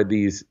do are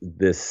this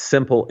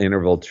simple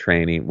interval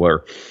training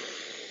where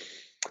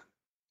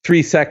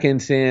 3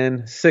 seconds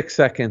in, 6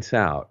 seconds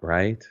out,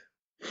 right?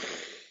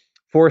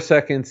 4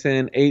 seconds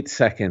in, 8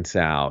 seconds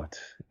out.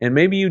 And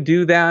maybe you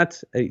do that.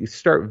 You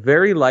start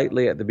very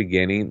lightly at the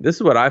beginning. This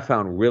is what I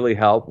found really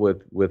helped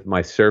with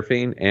my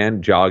surfing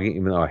and jogging,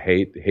 even though I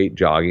hate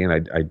jogging.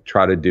 I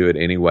try to do it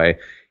anyway.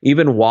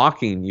 Even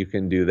walking, you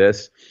can do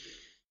this.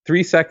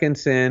 3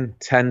 seconds in,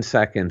 10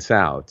 seconds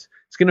out.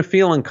 It's going to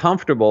feel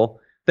uncomfortable.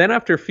 Then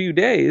after a few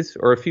days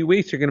or a few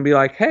weeks, you're going to be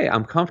like, hey,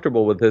 I'm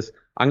comfortable with this.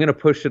 I'm going to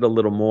push it a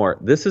little more.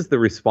 This is the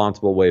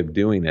responsible way of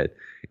doing it.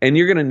 And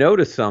you're going to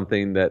notice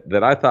something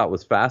that I thought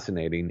was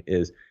fascinating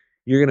is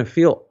you're going to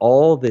feel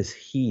all this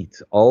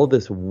heat, all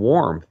this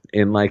warmth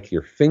in like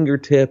your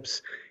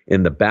fingertips,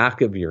 in the back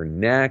of your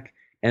neck.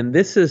 And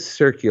this is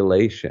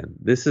circulation.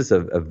 This is a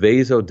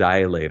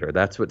vasodilator.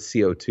 That's what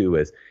CO2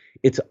 is.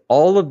 It's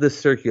all of this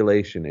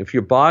circulation. If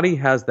your body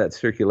has that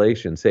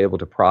circulation, it's able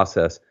to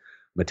process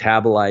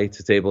metabolites,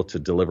 it's able to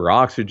deliver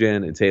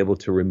oxygen, it's able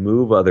to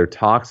remove other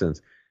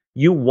toxins.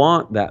 You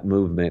want that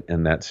movement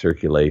and that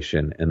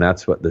circulation, and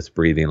that's what this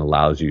breathing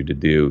allows you to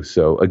do.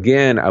 So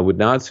again, I would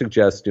not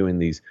suggest doing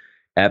these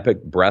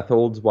epic breath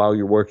holds while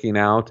you're working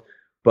out,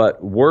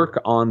 but work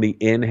on the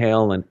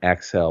inhale and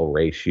exhale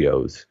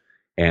ratios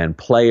and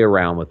play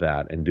around with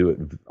that and do it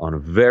on a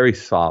very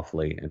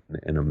softly and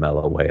in a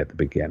mellow way at the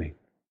beginning.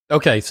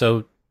 Okay,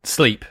 so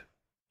sleep.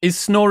 Is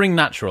snoring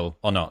natural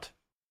or not?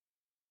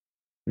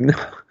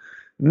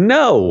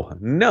 No,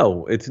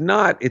 it's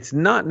not. It's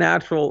not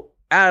natural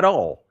at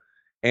all.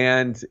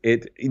 And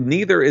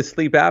neither is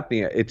sleep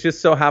apnea. It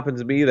just so happens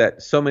to be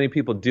that so many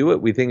people do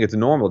it, we think it's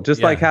normal.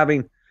 Just like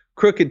having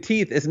crooked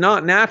teeth is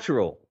not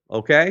natural,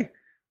 okay?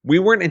 We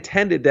weren't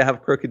intended to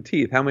have crooked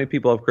teeth. How many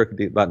people have crooked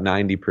teeth? About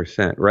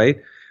 90%, right?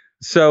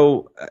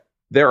 So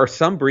there are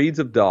some breeds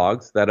of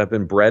dogs that have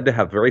been bred to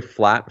have very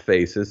flat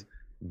faces.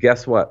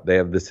 Guess what? They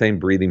have the same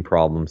breathing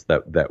problems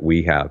that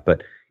we have.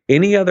 But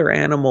any other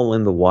animal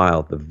in the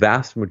wild, the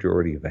vast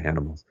majority of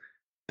animals,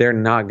 they're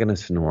not going to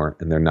snore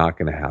and they're not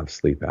going to have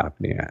sleep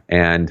apnea.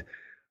 And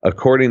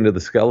according to the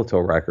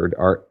skeletal record,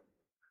 our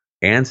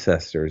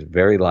ancestors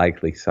very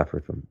likely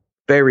suffered from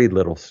very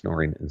little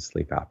snoring and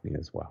sleep apnea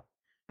as well.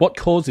 What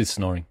causes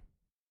snoring?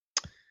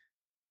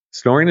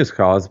 Snoring is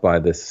caused by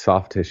this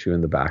soft tissue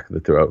in the back of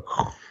the throat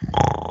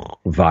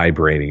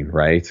vibrating,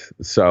 right?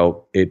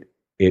 So it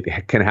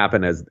can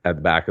happen at the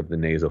back of the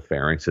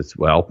nasopharynx as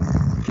well,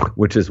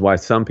 which is why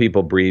some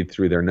people breathe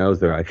through their nose.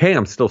 They're like, hey,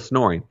 I'm still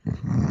snoring,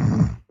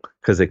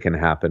 because it can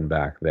happen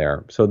back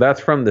there. So that's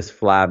from this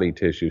flabby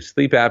tissue.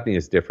 Sleep apnea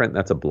is different.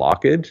 That's a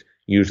blockage,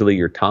 usually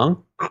your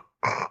tongue.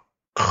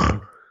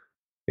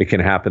 It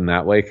can happen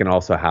that way. It can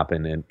also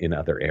happen in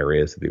other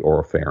areas of the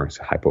oropharynx,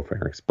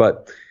 hypopharynx.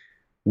 But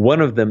one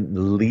of the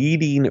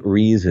leading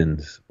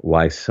reasons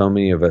why so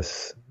many of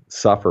us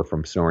suffer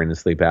from snoring and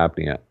sleep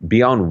apnea,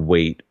 beyond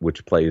weight,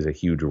 which plays a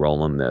huge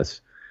role in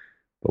this,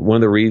 but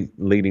one of the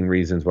leading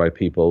reasons why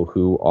people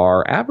who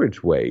are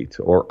average weight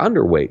or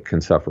underweight can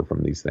suffer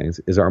from these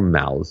things is our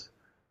mouths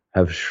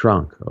have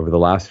shrunk. Over the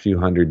last few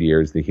hundred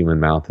years, the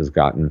human mouth has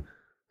gotten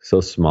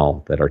so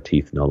small that our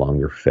teeth no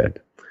longer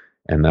fit.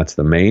 And that's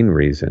the main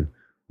reason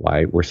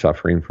why we're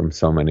suffering from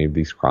so many of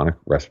these chronic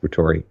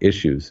respiratory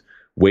issues.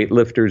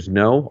 Weightlifters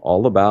know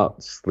all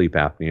about sleep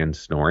apnea and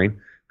snoring,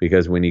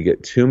 because when you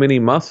get too many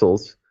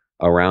muscles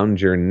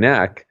around your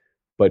neck,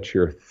 but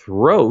your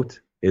throat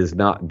is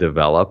not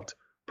developed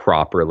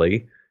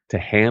properly to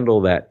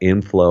handle that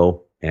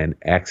inflow and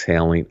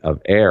exhaling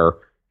of air,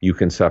 you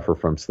can suffer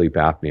from sleep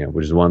apnea,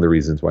 which is one of the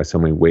reasons why so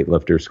many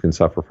weightlifters can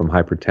suffer from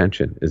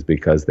hypertension, is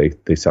because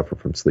they suffer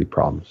from sleep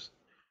problems.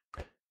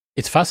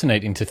 It's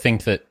fascinating to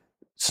think that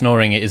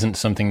snoring isn't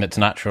something that's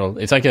natural.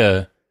 It's like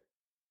a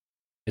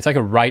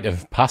rite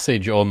of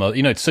passage almost.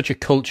 You know, it's such a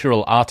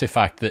cultural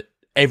artifact that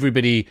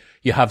everybody,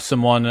 you have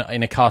someone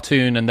in a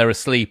cartoon and they're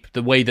asleep,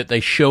 the way that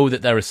they show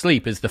that they're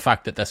asleep is the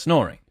fact that they're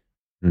snoring.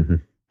 Mm-hmm.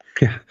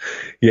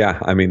 Yeah.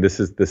 I mean, this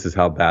is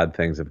how bad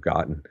things have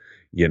gotten.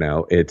 You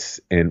know,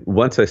 and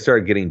once I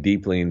started getting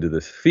deeply into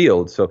this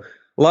field, so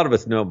a lot of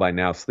us know by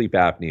now, sleep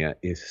apnea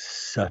is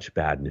such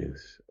bad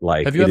news.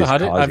 Like, have you ever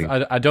had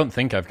it? I don't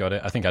think I've got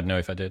it. I think I'd know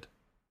if I did.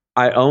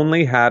 I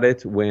only had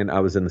it when I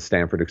was in the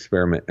Stanford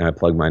experiment and I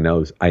plugged my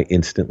nose. I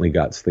instantly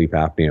got sleep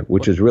apnea,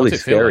 which is really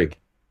scary. Like?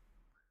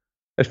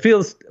 It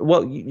feels,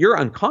 well, you're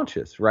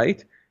unconscious,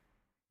 right?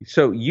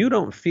 So you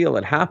don't feel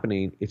it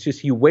happening. It's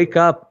just you wake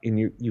up and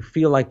you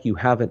feel like you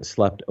haven't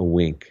slept a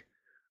wink.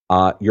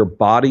 Your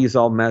body's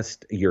all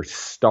messed. You're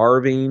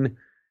starving.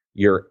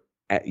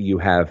 You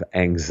have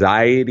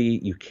anxiety.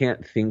 You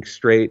can't think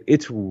straight.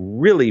 It's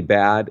really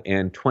bad.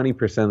 And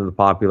 20% of the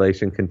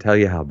population can tell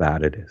you how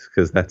bad it is,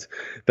 because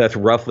that's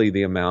roughly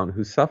the amount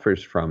who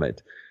suffers from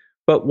it.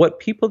 But what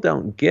people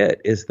don't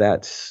get is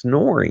that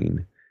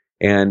snoring,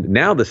 and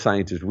now the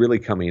science is really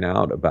coming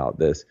out about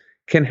this,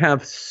 can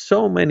have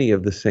so many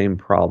of the same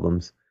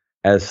problems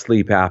as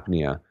sleep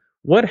apnea.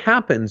 What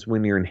happens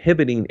when you're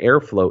inhibiting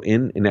airflow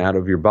in and out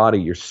of your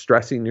body? You're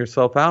stressing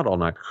yourself out all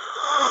night.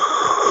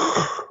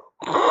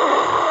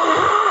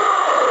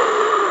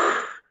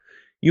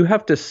 You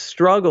have to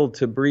struggle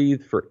to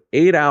breathe for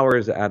 8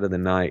 hours out of the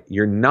night.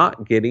 You're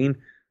not getting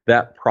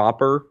that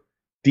proper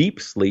deep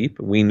sleep.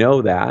 We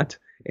know that.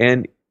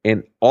 And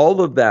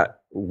all of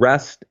that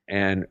rest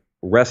and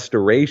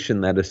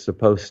restoration that is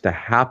supposed to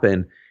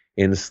happen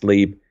in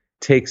sleep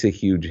takes a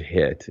huge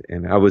hit.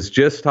 And I was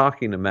just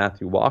talking to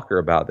Matthew Walker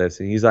about this,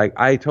 and he's like,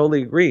 I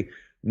totally agree.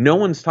 No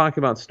one's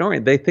talking about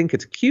snoring. They think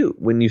it's cute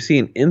when you see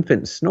an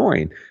infant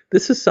snoring.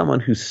 This is someone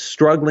who's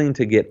struggling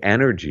to get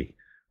energy,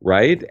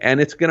 right?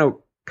 And it's going to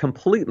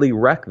completely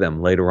wreck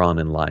them later on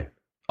in life.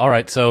 All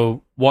right.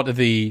 So what are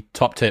the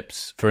top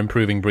tips for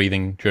improving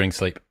breathing during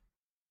sleep?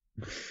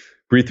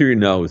 Breathe through your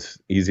nose.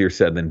 Easier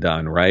said than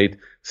done, right?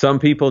 Some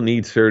people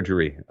need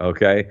surgery,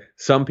 okay?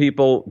 Some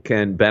people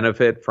can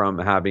benefit from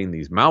having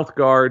these mouth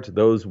guards.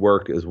 Those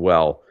work as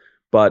well.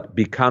 But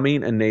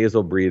becoming a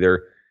nasal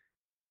breather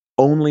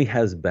only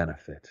has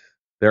benefit.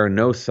 There are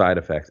no side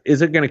effects.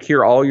 Is it going to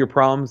cure all your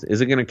problems?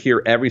 Is it going to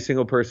cure every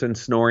single person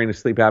snoring or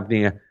sleep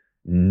apnea?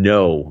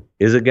 No.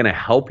 Is it going to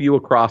help you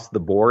across the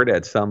board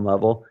at some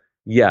level?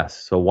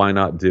 Yes. So why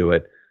not do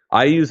it?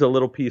 I use a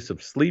little piece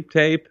of sleep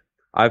tape.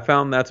 I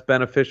found that's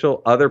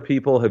beneficial. Other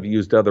people have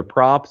used other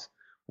props.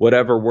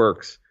 Whatever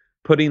works.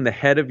 Putting the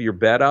head of your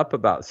bed up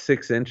about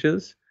 6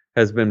 inches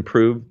has been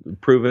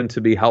proven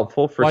to be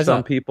helpful for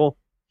some people.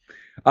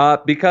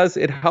 Because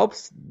it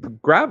helps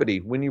gravity.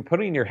 When you're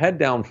putting your head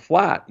down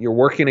flat, you're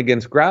working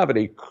against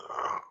gravity.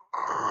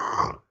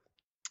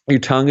 Your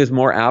tongue is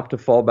more apt to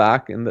fall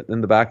back in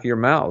the back of your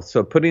mouth.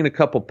 So putting a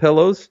couple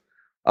pillows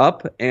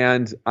up,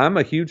 and I'm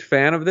a huge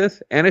fan of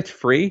this, and it's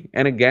free.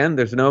 And again,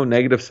 there's no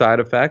negative side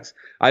effects.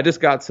 I just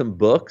got some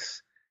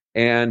books,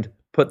 and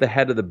put the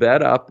head of the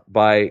bed up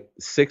by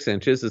 6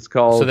 inches. It's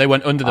called. So they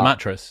went under the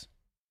mattress.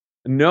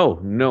 No.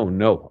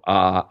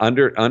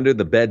 Under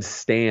the bed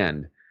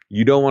stand.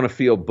 You don't want to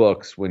feel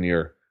books when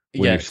you're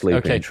sleeping.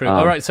 Okay, true.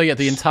 All right, so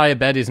the entire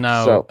bed is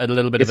now a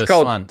little bit of a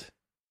slant.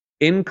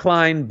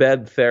 Incline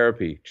bed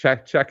therapy.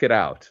 Check it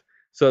out.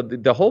 So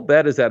the whole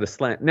bed is at a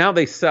slant. Now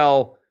they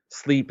sell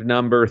sleep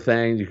number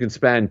things. You can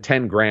spend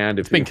 $10,000 if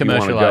it's been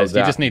commercialized.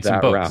 You just need some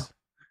books. Route.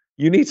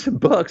 You need some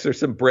books or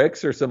some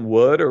bricks or some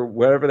wood or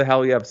whatever the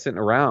hell you have sitting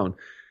around.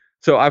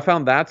 So I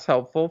found that's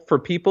helpful for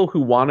people who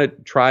want to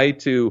try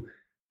to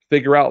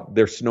figure out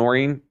their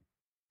snoring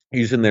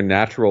using their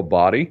natural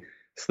body.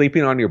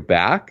 Sleeping on your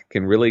back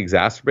can really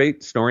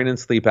exacerbate snoring and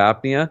sleep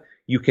apnea.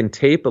 You can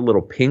tape a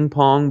little ping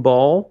pong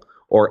ball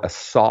or a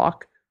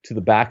sock to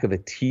the back of a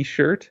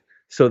t-shirt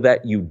so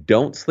that you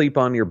don't sleep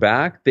on your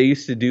back. They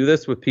used to do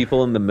this with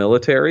people in the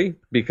military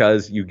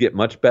because you get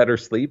much better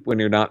sleep when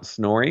you're not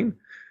snoring.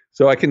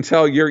 So I can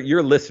tell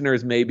your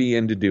listeners may be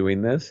into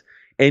doing this,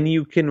 and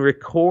you can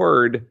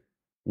record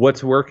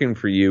what's working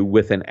for you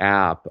with an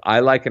app. I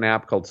like an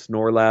app called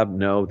SnoreLab.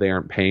 No, they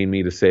aren't paying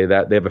me to say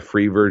that. They have a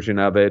free version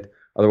of it.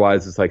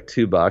 Otherwise, it's like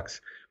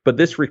 $2. But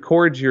this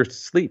records your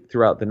sleep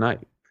throughout the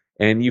night,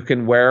 and you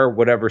can wear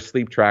whatever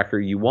sleep tracker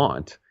you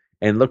want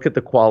and look at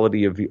the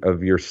quality of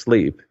your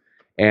sleep.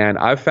 And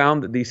I've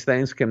found that these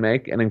things can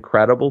make an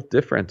incredible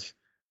difference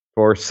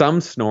for some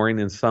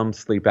snoring and some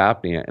sleep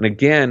apnea. And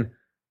again,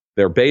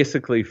 they're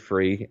basically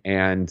free,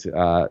 and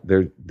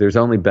there's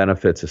only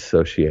benefits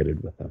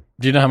associated with them.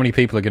 Do you know how many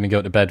people are going to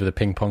go to bed with a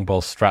ping pong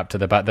ball strapped to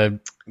their back? Their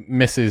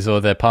missus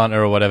or their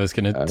partner or whatever is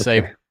going to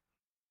say,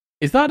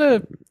 "Is that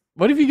a?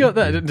 What have you got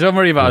there?" Don't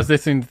worry about it. I was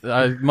listening.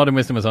 Modern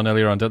Wisdom was on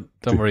earlier on.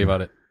 Don't worry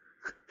about it.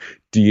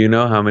 Do you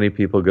know how many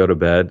people go to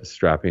bed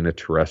strapping a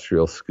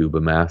terrestrial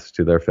scuba mask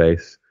to their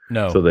face?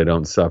 No. So they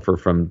don't suffer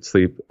from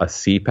sleep. A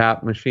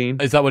CPAP machine.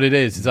 Is that what it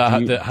is? Is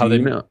that how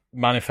they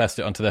manifest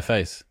it onto their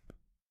face?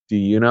 Do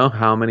you know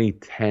how many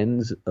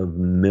tens of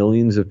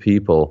millions of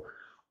people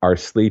are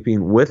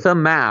sleeping with a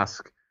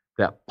mask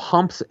that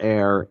pumps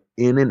air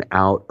in and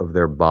out of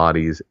their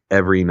bodies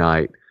every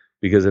night?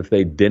 Because if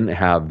they didn't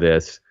have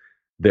this,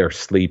 their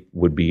sleep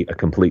would be a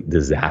complete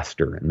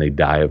disaster and they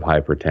die of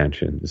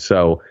hypertension.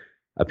 So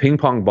a ping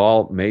pong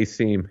ball may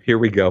seem, here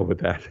we go with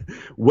that.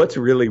 What's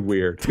really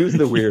weird? Who's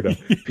the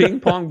weirdo?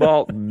 Ping pong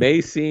ball may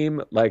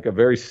seem like a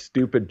very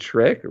stupid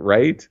trick,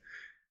 right?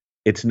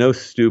 It's no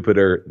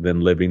stupider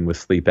than living with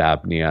sleep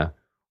apnea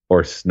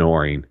or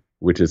snoring,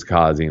 which is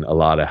causing a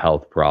lot of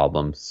health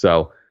problems.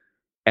 So,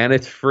 and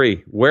it's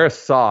free. Wear a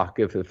sock.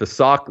 If a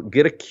sock,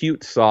 get a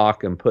cute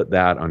sock and put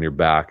that on your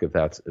back if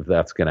that's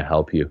going to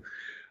help you.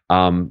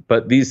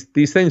 But these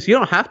things, you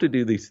don't have to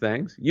do these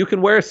things. You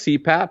can wear a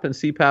CPAP and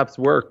CPAPs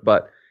work,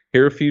 but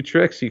here are a few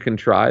tricks you can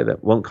try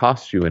that won't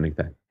cost you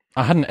anything.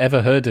 I hadn't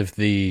ever heard of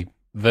the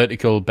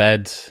vertical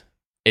bed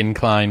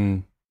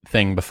incline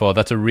thing before.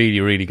 That's a really,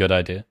 really good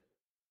idea.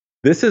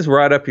 This is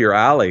right up your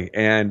alley,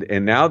 and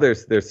now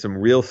there's some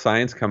real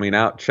science coming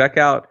out. Check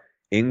out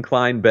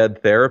incline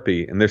bed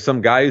therapy, and there's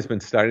some guy who's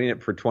been studying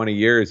it for 20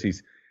 years.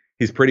 He's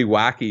pretty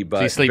wacky, but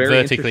so he sleeps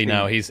vertically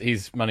now.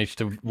 He's managed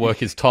to work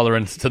his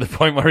tolerance to the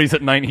point where he's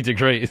at 90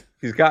 degrees.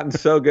 He's gotten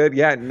so good,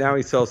 yeah. Now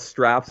he sells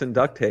straps and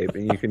duct tape,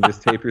 and you can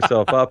just tape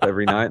yourself up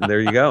every night, and there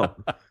you go.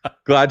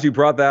 Glad you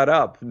brought that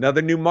up.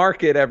 Another new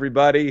market,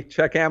 everybody.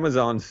 Check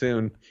Amazon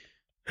soon.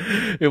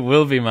 It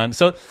will be, man.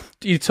 So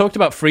you talked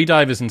about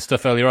freedivers and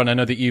stuff earlier on. I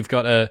know that you've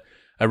got a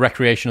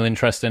recreational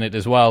interest in it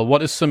as well.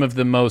 What are some of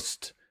the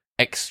most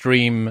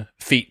extreme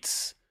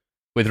feats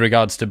with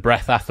regards to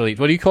breath athletes?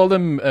 What do you call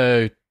them?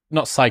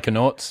 Not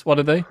psychonauts. What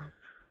are they?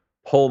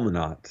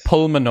 Pulmonauts.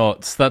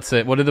 Pulmonauts. That's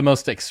it. What are the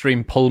most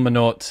extreme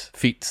pulmonaut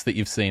feats that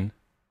you've seen?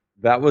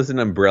 That was an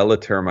umbrella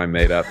term I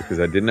made up because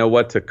I didn't know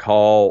what to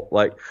call,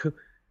 like,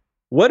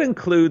 what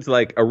includes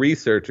like a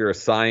researcher, a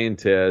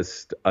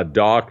scientist, a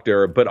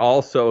doctor, but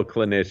also a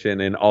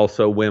clinician and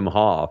also Wim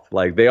Hof.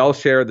 Like they all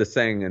share this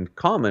thing in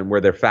common where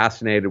they're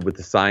fascinated with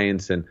the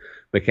science and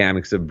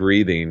mechanics of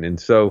breathing. And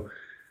so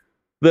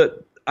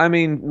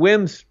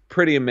Wim's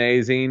pretty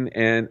amazing.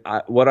 And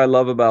what I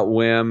love about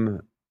Wim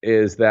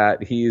is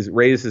that he's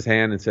raised his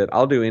hand and said,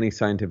 I'll do any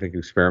scientific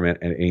experiment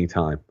at any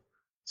time.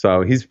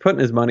 So he's putting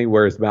his money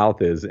where his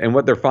mouth is. And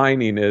what they're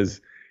finding is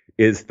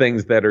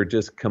things that are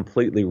just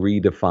completely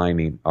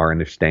redefining our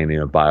understanding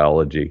of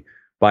biology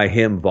by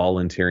him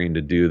volunteering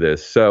to do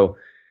this. So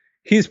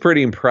he's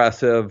pretty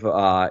impressive.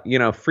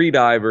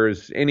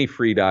 Freedivers, any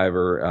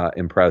freediver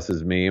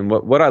impresses me. And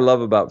what I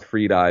love about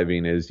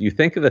freediving is you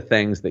think of the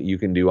things that you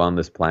can do on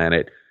this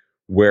planet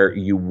where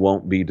you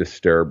won't be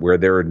disturbed, where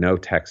there are no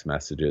text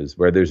messages,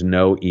 where there's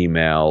no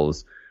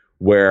emails,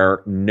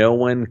 where no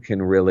one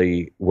can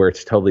really, where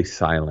it's totally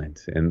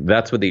silent. And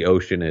that's what the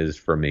ocean is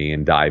for me,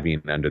 and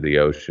diving under the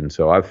ocean.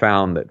 So I've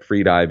found that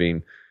free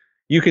diving,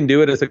 you can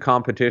do it as a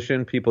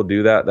competition. People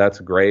do that. That's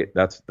great.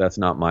 That's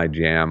not my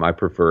jam. I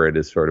prefer it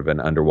as sort of an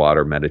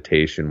underwater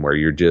meditation where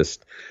you're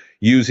just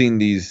using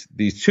these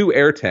two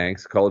air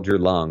tanks called your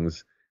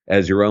lungs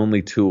as your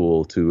only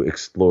tool to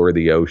explore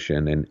the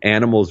ocean. And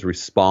animals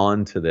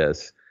respond to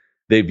this.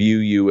 They view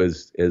you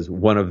as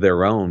one of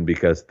their own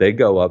because they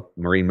go up,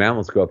 marine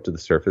mammals go up to the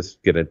surface,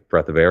 get a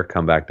breath of air,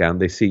 come back down.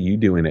 They see you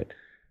doing it.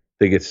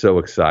 They get so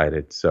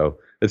excited. So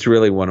it's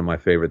really one of my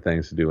favorite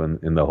things to do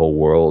in the whole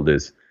world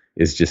is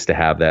just to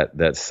have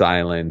that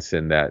silence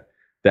and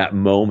that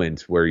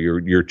moment where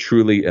you're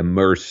truly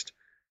immersed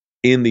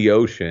in the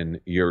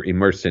ocean. You're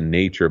immersed in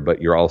nature,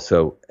 but you're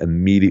also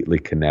immediately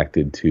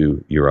connected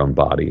to your own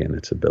body and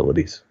its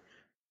abilities.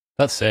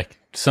 That's sick.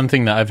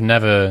 Something that I've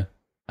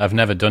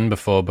never done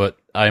before, but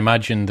I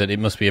imagine that it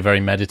must be a very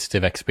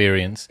meditative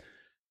experience.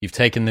 You've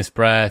taken this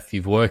breath,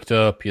 you've worked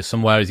up, you're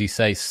somewhere, as you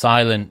say,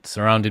 silent,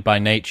 surrounded by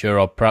nature,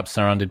 or perhaps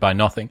surrounded by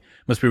nothing.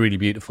 It must be really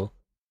beautiful.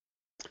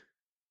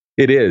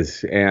 It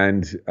is.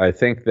 And I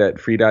think that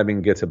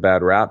freediving gets a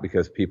bad rap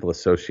because people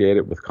associate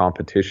it with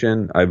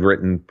competition. I've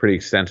written pretty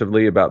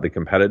extensively about the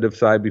competitive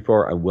side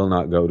before. I will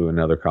not go to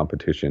another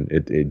competition.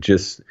 It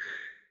just,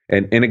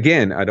 and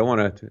again, I don't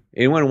want to,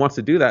 anyone who wants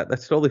to do that,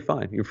 that's totally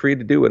fine. You're free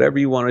to do whatever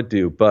you want to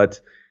do. But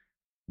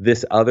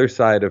this other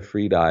side of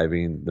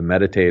freediving, the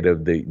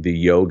meditative, the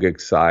yogic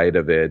side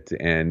of it,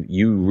 and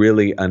you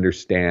really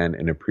understand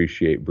and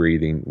appreciate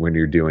breathing when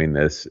you're doing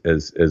this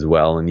as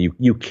well. And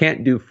you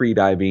can't do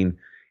freediving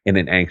in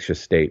an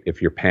anxious state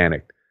if you're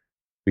panicked,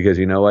 because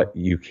you know what?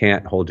 You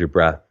can't hold your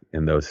breath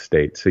in those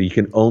states. So you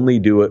can only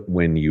do it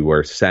when you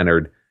are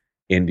centered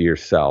into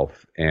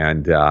yourself.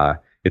 And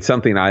it's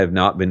something I have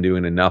not been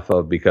doing enough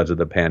of because of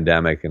the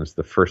pandemic. And it's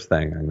the first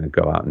thing I'm going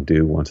to go out and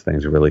do once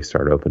things really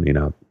start opening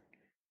up.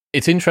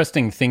 It's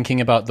interesting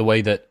thinking about the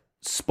way that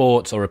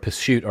sports or a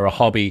pursuit or a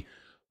hobby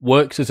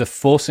works as a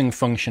forcing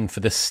function for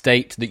the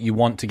state that you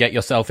want to get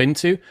yourself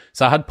into.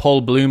 So I had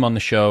Paul Bloom on the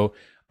show,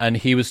 and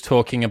he was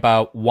talking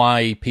about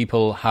why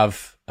people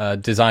have a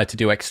desire to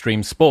do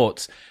extreme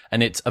sports.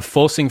 And it's a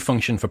forcing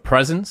function for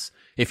presence.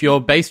 If you're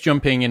base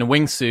jumping in a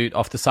wingsuit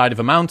off the side of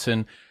a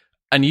mountain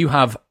and you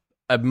have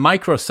a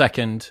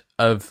microsecond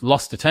of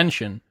lost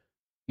attention,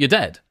 you're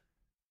dead.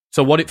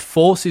 So what it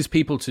forces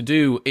people to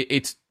do,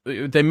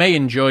 they may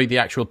enjoy the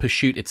actual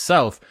pursuit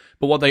itself,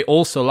 but what they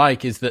also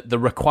like is that the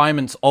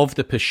requirements of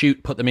the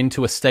pursuit put them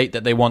into a state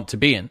that they want to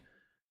be in.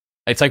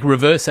 It's like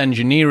reverse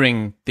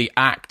engineering the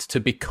act to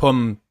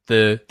become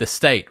the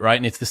state, right?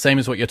 And it's the same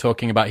as what you're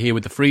talking about here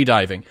with the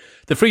freediving.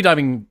 The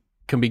freediving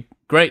can be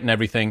great and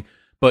everything,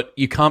 but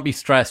you can't be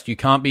stressed, you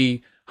can't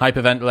be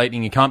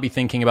hyperventilating, you can't be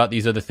thinking about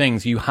these other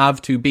things. You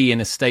have to be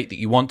in a state that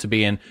you want to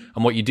be in,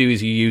 and what you do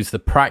is you use the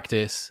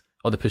practice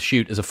or the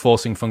pursuit as a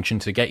forcing function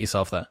to get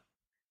yourself there.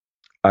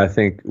 I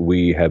think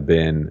we have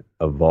been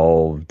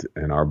evolved,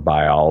 and our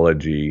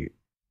biology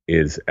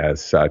is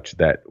as such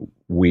that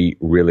we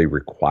really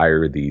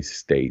require these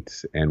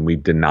states, and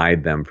we've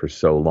denied them for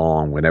so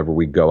long. Whenever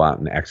we go out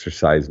and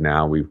exercise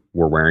now, we're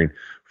wearing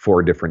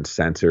 4 different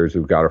sensors.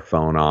 We've got our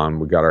phone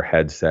on, we've got our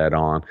headset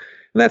on,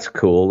 and that's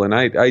cool. And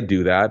I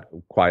do that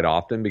quite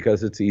often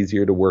because it's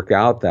easier to work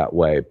out that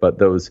way. But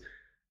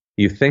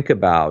you think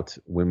about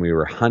when we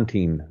were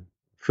hunting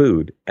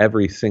food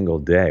every single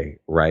day,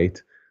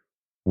 right?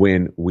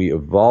 When we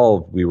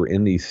evolved, we were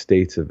in these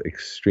states of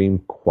extreme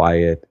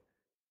quiet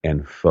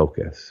and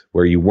focus,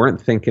 where you weren't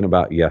thinking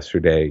about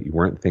yesterday, you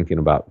weren't thinking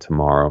about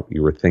tomorrow,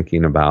 you were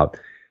thinking about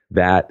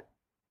that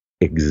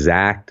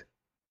exact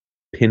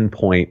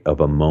pinpoint of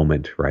a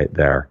moment right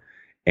there.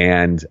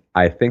 And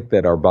I think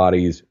that our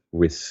bodies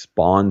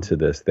respond to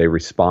this. They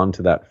respond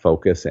to that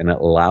focus, and it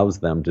allows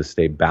them to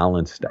stay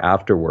balanced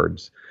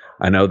afterwards.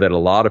 I know that a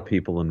lot of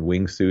people in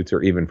wingsuits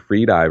or even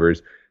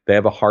freedivers, they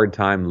have a hard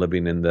time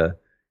living in the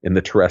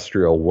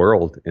terrestrial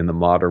world, in the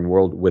modern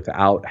world,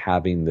 without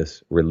having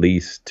this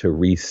release to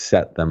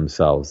reset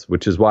themselves,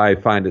 which is why I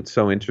find it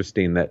so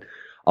interesting that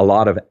a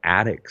lot of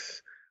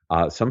addicts,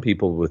 some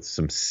people with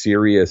some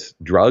serious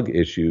drug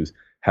issues,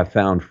 have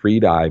found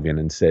freediving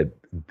and said,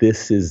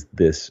 this is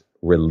this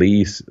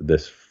release,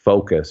 this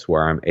focus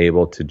where I'm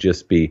able to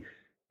just be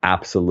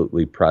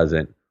absolutely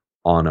present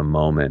on a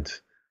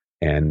moment,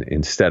 and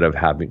instead of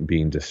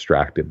being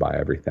distracted by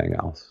everything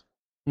else.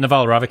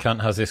 Naval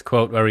Ravikant has this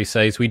quote where he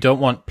says, we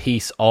don't want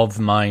peace of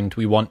mind,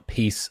 we want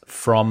peace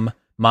from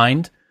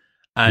mind.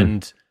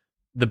 And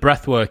the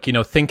breath work,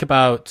 think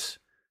about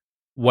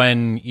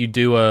when you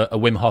do a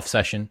Wim Hof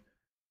session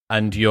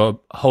and you're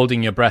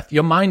holding your breath,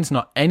 your mind's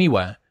not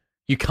anywhere.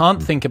 You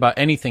can't think about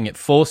anything. It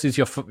forces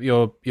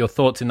your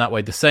thoughts in that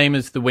way. The same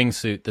as the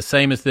wingsuit, the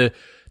same as the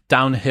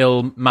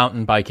downhill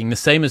mountain biking, the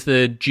same as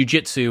the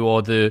jiu-jitsu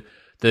or the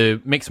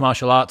mixed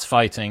martial arts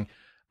fighting.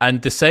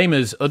 And the same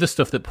as other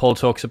stuff that Paul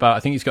talks about. I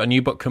think he's got a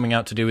new book coming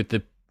out to do with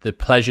the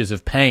pleasures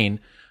of pain.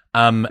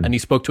 And he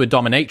spoke to a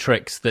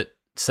dominatrix that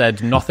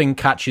said nothing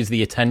catches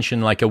the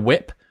attention like a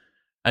whip.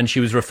 And she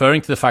was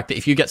referring to the fact that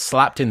if you get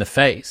slapped in the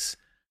face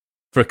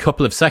for a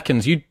couple of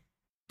seconds, you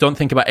don't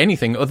think about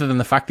anything other than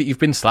the fact that you've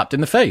been slapped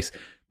in the face.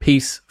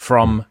 Peace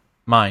from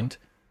mind.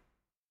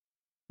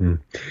 Hmm.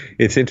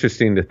 It's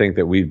interesting to think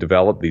that we've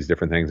developed these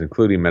different things,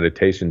 including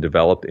meditation,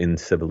 developed in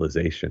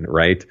civilization,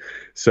 right?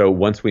 So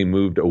once we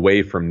moved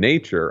away from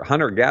nature,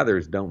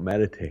 hunter-gatherers don't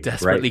meditate,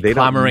 Desperately right? They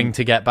clamoring don't.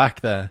 to get back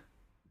there.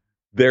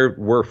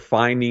 We're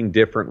finding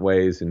different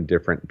ways and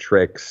different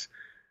tricks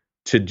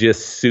to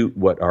just suit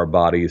what our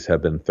bodies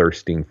have been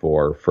thirsting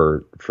for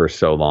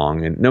so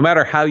long. And no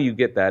matter how you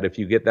get that, if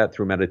you get that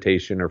through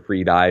meditation or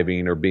free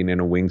diving or being in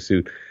a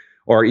wingsuit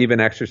or even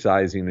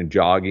exercising and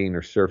jogging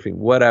or surfing,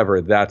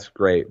 whatever, that's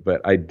great.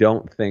 But I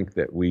don't think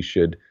that we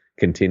should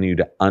continue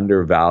to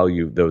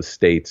undervalue those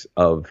states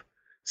of,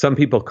 some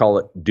people call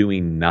it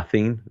doing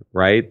nothing,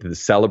 right?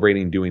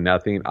 Celebrating doing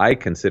nothing. I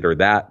consider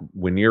that,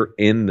 when you're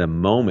in the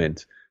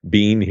moment,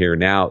 being here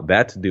now,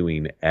 that's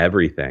doing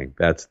everything.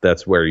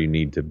 That's where you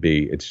need to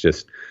be. It's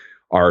just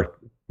our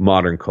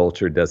modern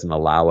culture doesn't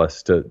allow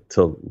us to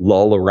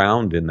lull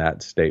around in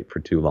that state for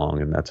too long,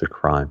 and that's a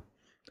crime.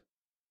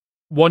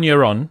 1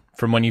 year on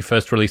from when you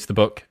first released the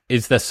book,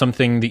 is there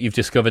something that you've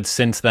discovered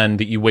since then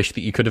that you wish that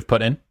you could have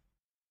put in?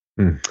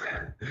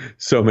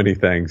 So many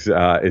things.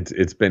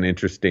 It's been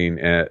interesting.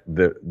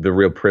 The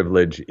real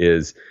privilege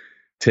is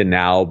to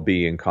now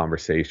be in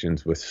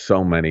conversations with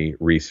so many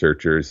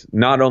researchers,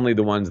 not only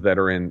the ones that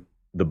are in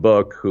the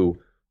book, who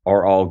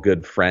are all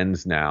good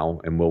friends now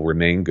and will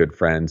remain good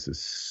friends,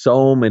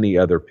 so many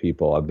other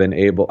people.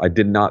 I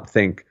did not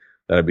think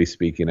that I'd be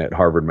speaking at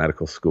Harvard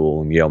Medical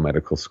School and Yale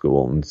Medical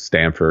School and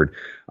Stanford,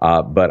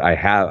 but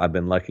I've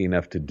been lucky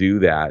enough to do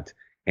that.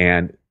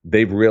 And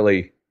they've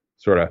really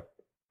sort of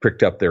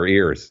pricked up their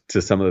ears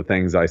to some of the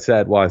things I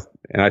said.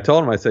 And I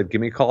told them, I said,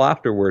 give me a call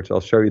afterwards.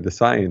 I'll show you the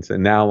science.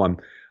 And now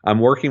I'm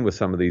working with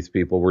some of these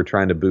people. We're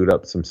trying to boot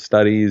up some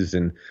studies,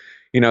 and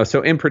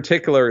so in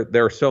particular,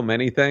 there are so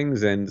many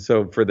things. And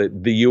so for the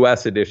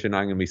US edition,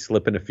 I'm going to be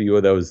slipping a few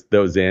of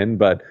those in,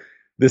 but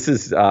this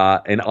is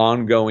an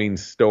ongoing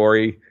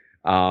story.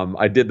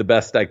 I did the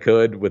best I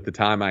could with the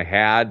time I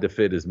had to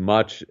fit as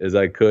much as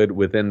I could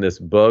within this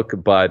book,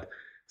 but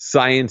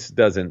science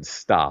doesn't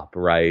stop,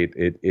 right?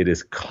 It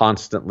is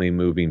constantly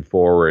moving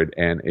forward,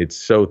 and it's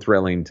so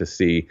thrilling to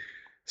see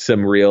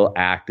some real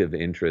active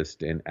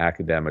interest in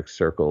academic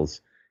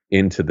circles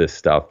into this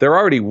stuff. There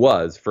already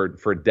was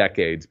for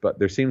decades, but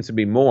there seems to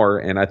be more.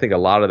 And I think a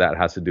lot of that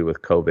has to do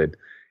with COVID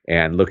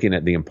and looking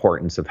at the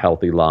importance of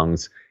healthy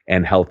lungs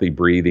and healthy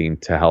breathing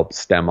to help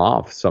stem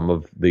off some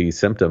of the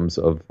symptoms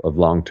of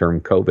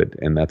long-term COVID.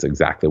 And that's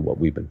exactly what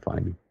we've been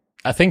finding.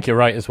 I think you're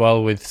right as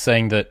well with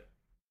saying that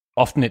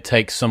often it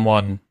takes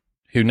someone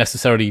who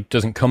necessarily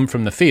doesn't come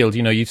from the field.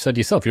 You said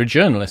yourself, you're a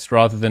journalist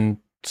rather than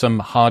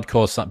some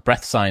hardcore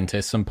breath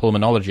scientist, some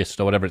pulmonologist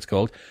or whatever it's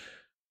called.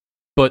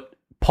 But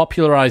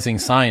popularizing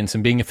science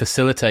and being a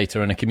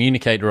facilitator and a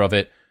communicator of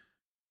it,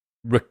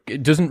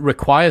 it doesn't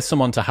require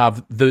someone to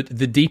have the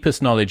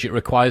deepest knowledge. It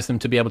requires them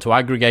to be able to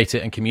aggregate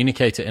it and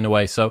communicate it in a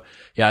way. So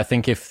yeah, I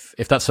think if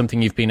that's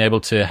something you've been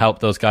able to help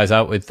those guys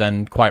out with,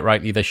 then quite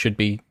rightly they should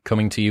be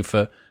coming to you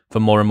for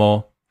more and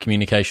more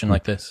communication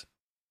like this.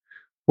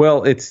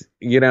 Well, it's,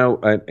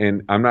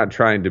 and I'm not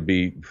trying to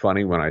be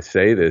funny when I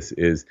say this,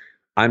 is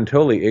I'm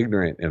totally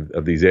ignorant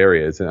of these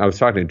areas. And I was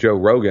talking to Joe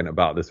Rogan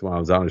about this when I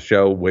was on a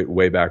show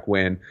way back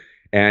when,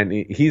 and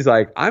he's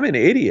like, I'm an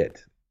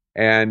idiot.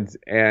 And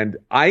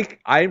I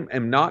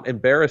am not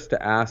embarrassed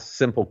to ask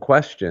simple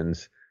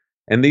questions.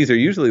 And these are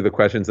usually the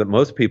questions that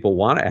most people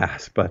want to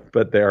ask,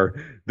 but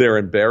they're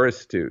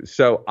embarrassed to.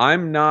 So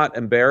I'm not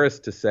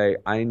embarrassed to say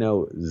I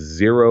know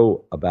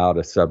zero about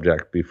a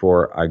subject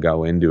before I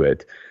go into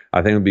it.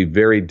 I think it would be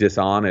very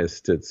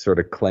dishonest to sort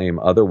of claim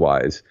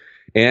otherwise.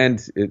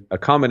 And a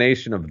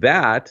combination of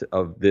that,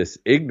 of this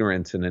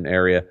ignorance in an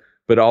area,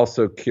 but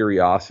also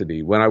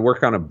curiosity. When I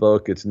work on a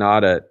book, it's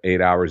not a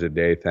 8 hours a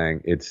day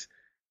thing. It's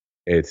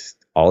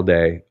all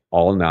day,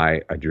 all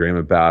night. I dream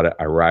about it.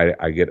 I write it.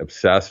 I get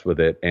obsessed with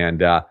it.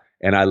 And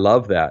I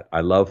love that.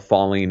 I love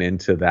falling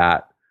into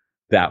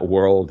that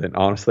world. And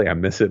honestly, I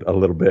miss it a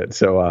little bit.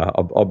 So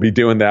I'll be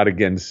doing that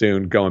again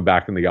soon, going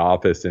back in the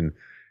office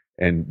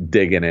and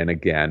digging in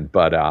again.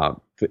 But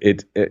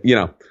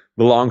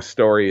the long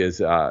story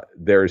is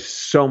there's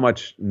so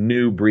much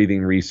new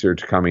breathing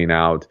research coming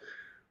out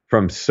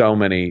from so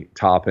many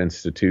top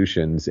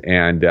institutions,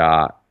 and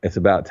it's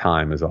about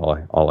time is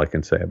all I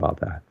can say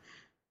about that.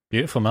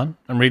 Beautiful, man.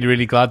 I'm really,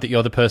 really glad that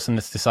you're the person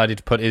that's decided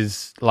to put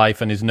his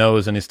life and his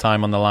nose and his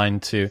time on the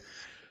line to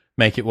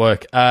make it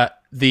work.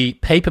 The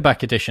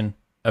paperback edition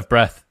of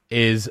Breath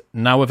is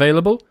now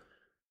available.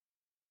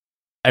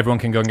 Everyone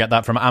can go and get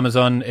that from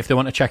Amazon. If they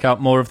want to check out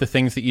more of the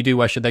things that you do,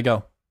 where should they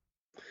go?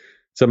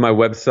 So my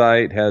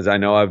website I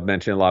know I've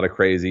mentioned a lot of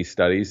crazy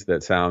studies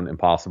that sound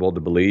impossible to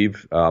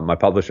believe. My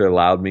publisher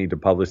allowed me to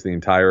publish the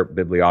entire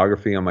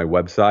bibliography on my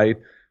website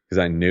because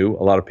I knew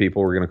a lot of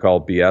people were going to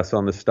call BS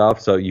on this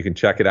stuff. So you can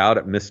check it out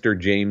at Mr.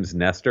 James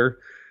Nestor.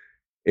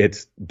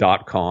 It's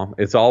 .com.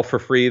 It's all for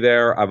free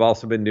there. I've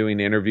also been doing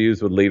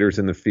interviews with leaders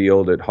in the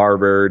field at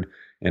Harvard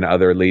and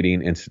other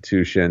leading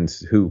institutions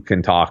who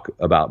can talk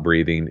about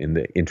breathing and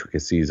the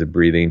intricacies of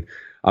breathing.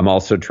 I'm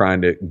also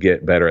trying to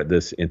get better at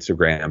this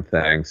Instagram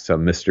thing. So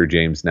Mr.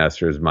 James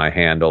Nestor is my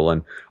handle.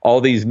 And all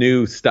these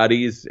new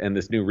studies and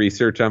this new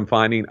research I'm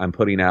finding, I'm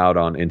putting out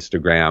on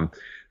Instagram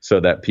so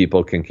that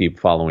people can keep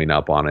following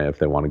up on it if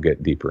they want to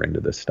get deeper into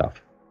this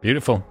stuff.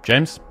 Beautiful.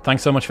 James,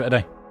 thanks so much for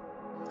today.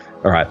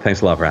 All right.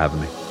 Thanks a lot for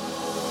having me.